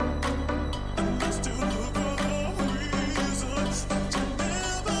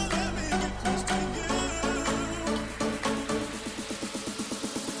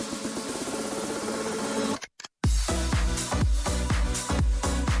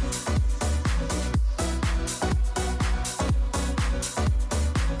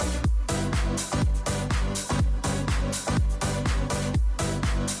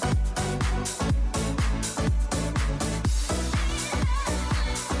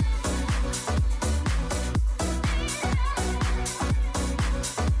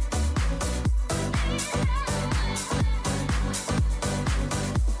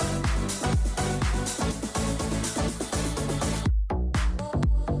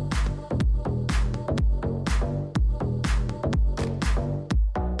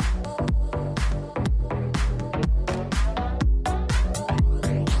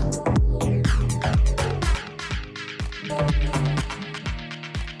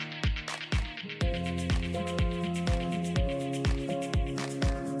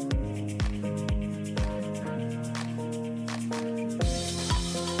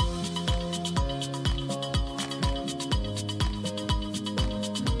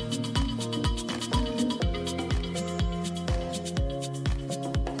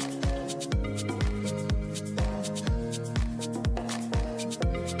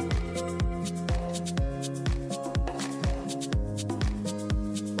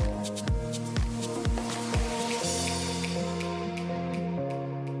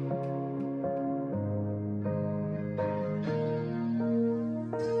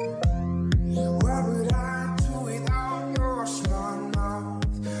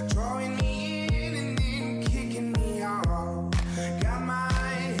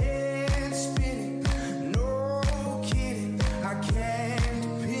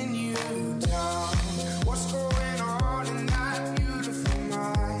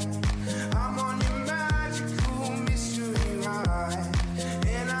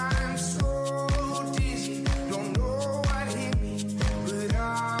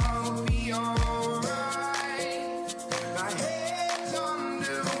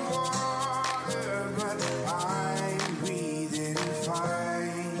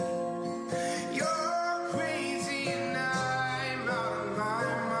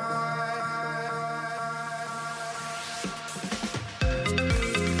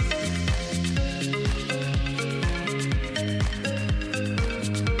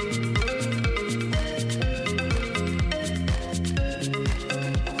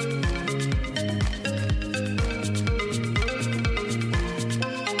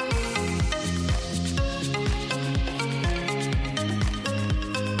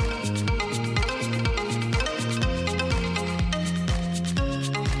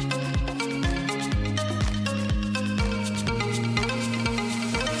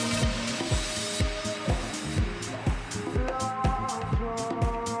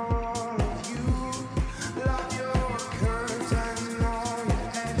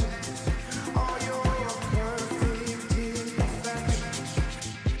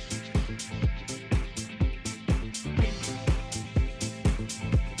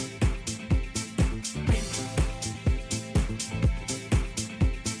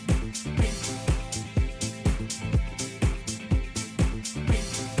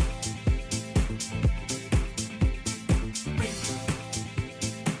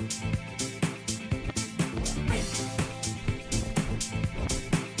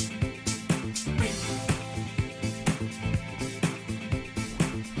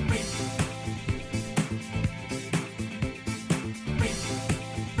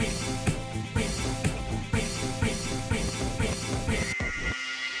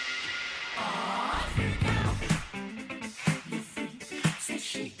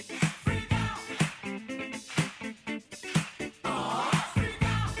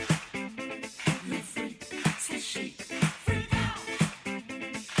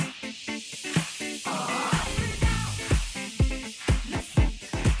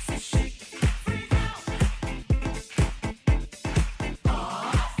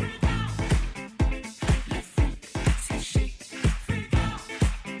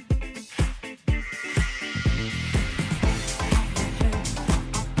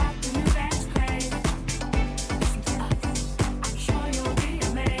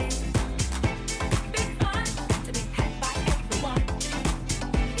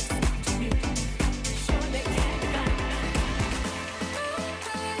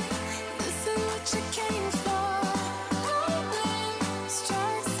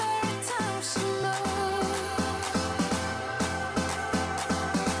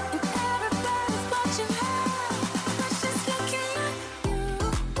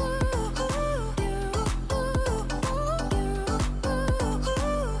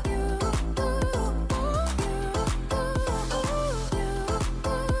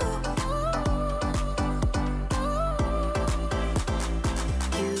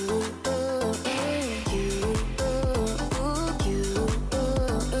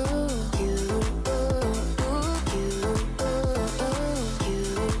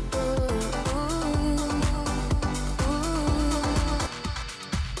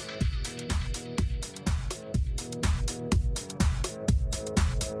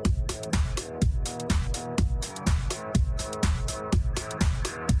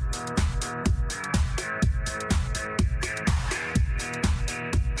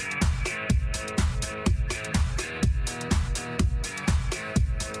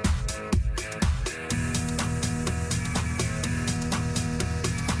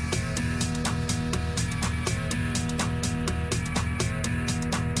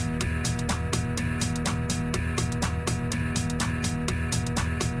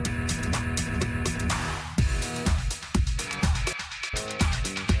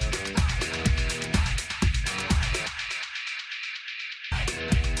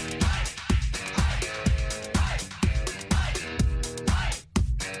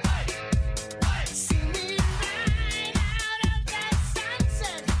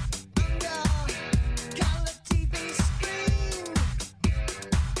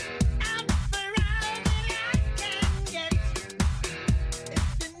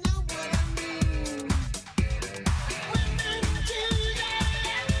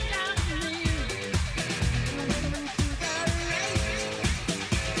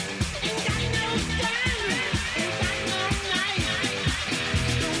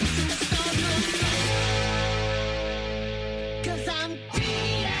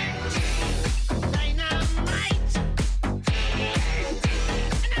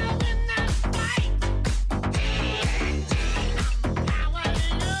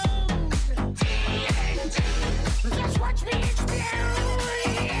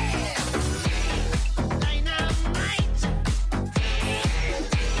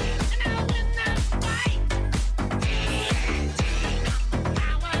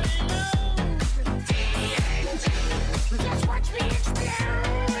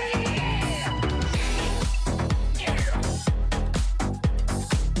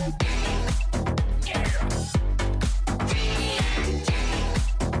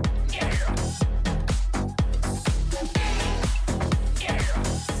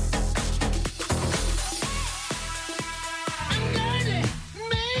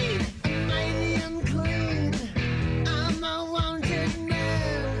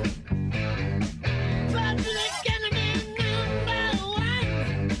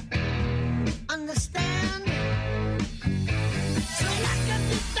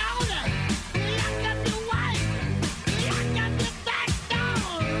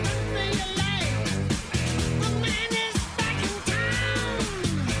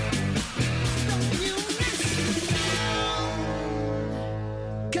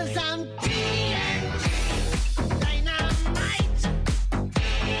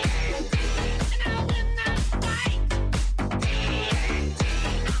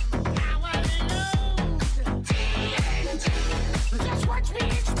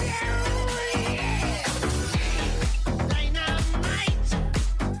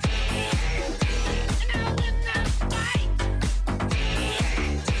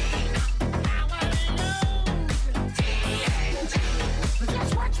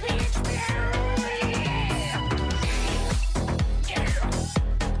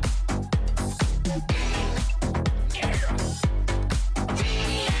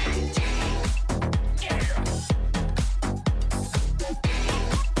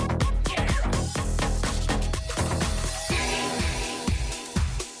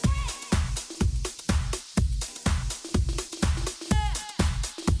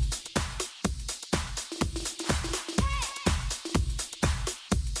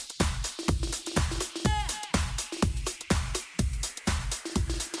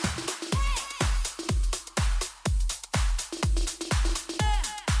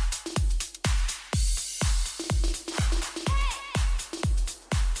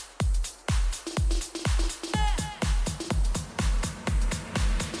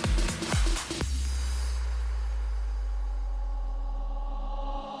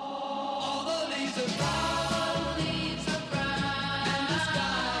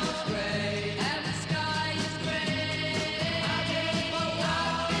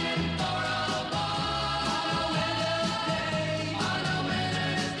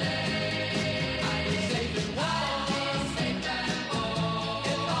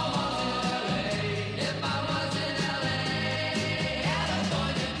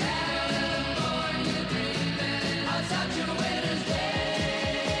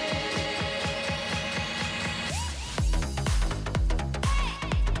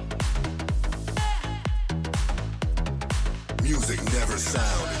 Music never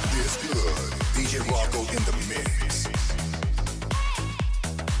sounded this good. DJ Rocco in the mix.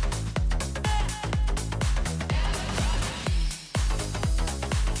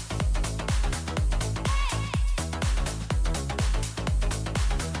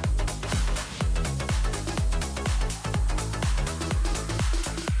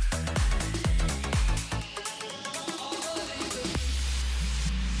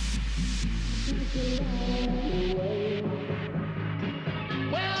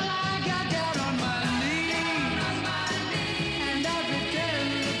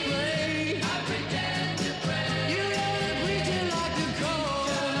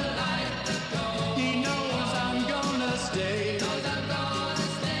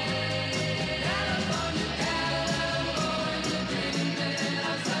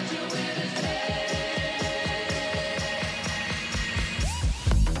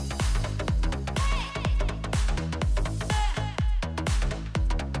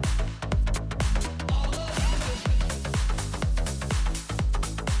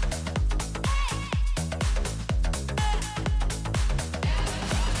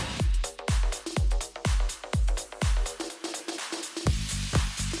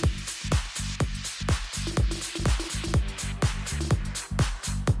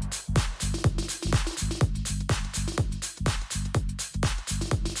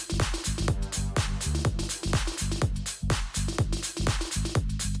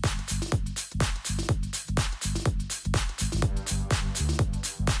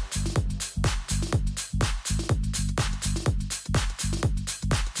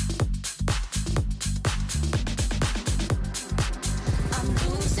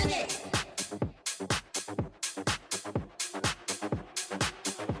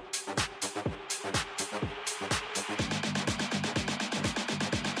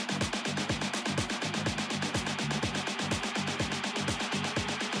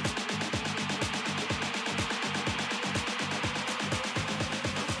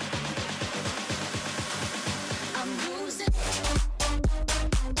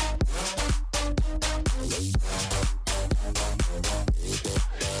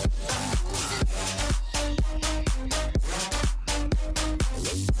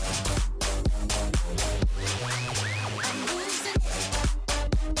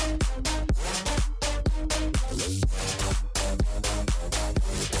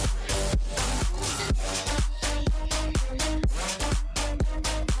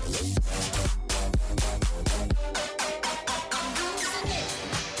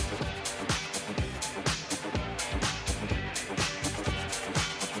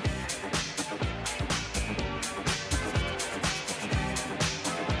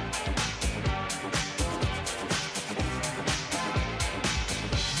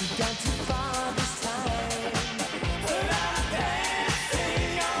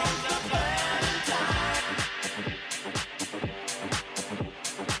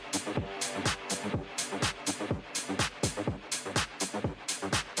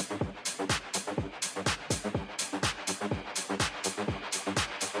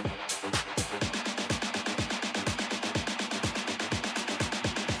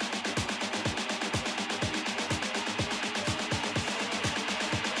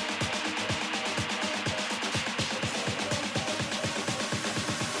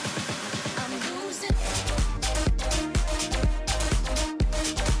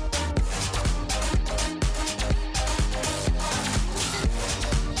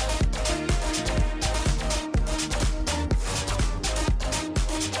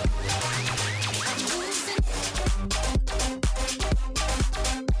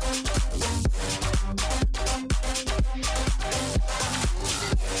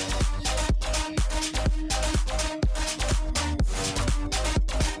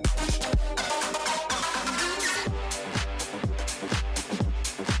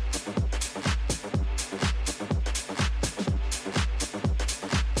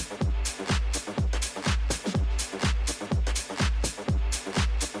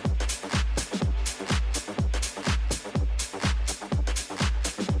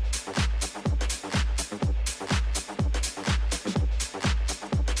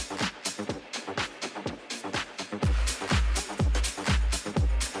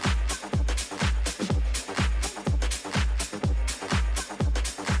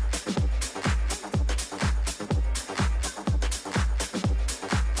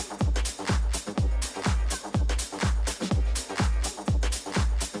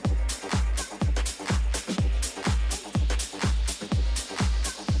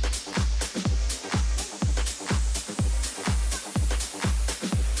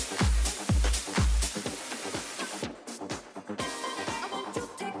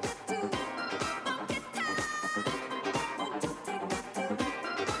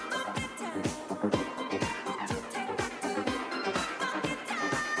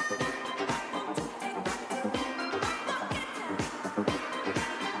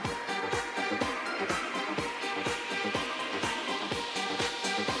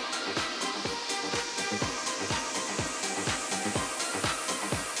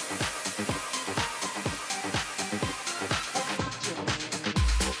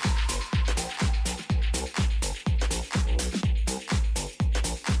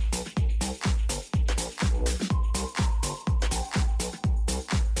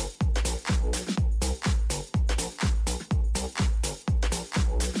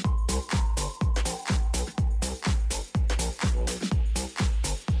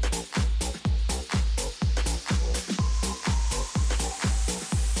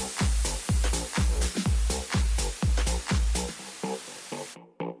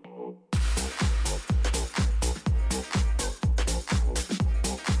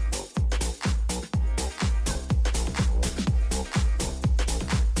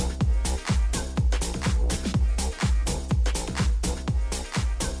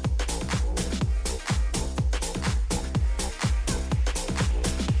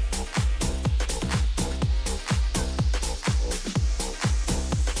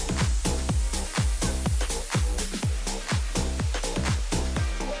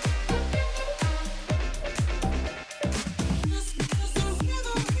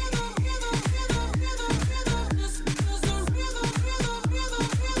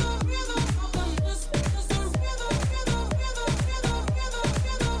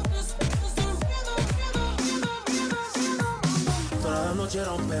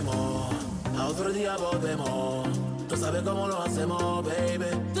 otro día volvemos. Tú sabes cómo lo hacemos, baby.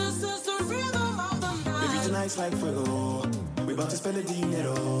 This is the rhythm of the night. Baby, tonight's like fuego. We about to spend the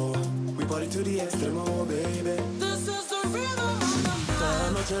dinero. We party to the extremo, baby. This is the rhythm of the night. Toda la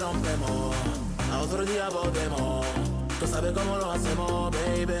noche rompemos, a otro día volvemos. Tú sabes cómo lo hacemos,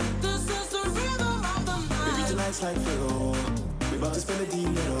 baby. This is the rhythm of the night. Baby, tonight's like fuego. We about to spend the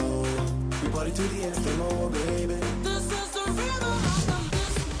dinero. We party to the extremo, baby. This is the rhythm of the night.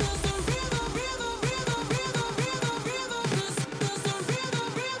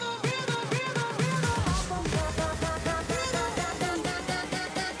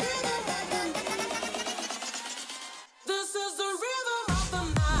 This is the rhythm of the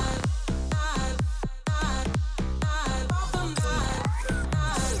night.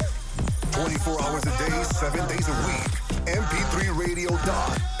 24 hours a day, 7 days a week.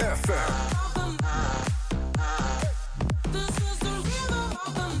 MP3Radio.fm. This is the rhythm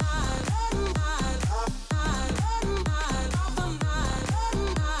of the night.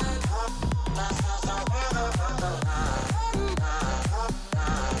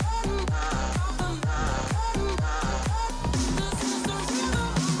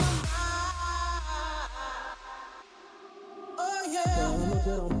 Oh yeah. Toda la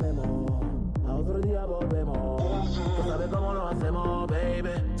noche rompemos, a otro día volvemos. Tú sabes cómo lo hacemos, baby.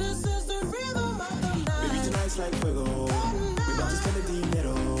 This is the rhythm of the Baby, night. tonight's like fuego. We about to spend the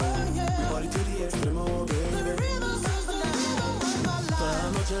dinero. We party to the extremo, baby. Toda la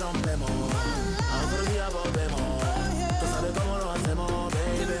noche rompemos, a otro día volvemos. Tú sabes cómo lo hacemos, baby.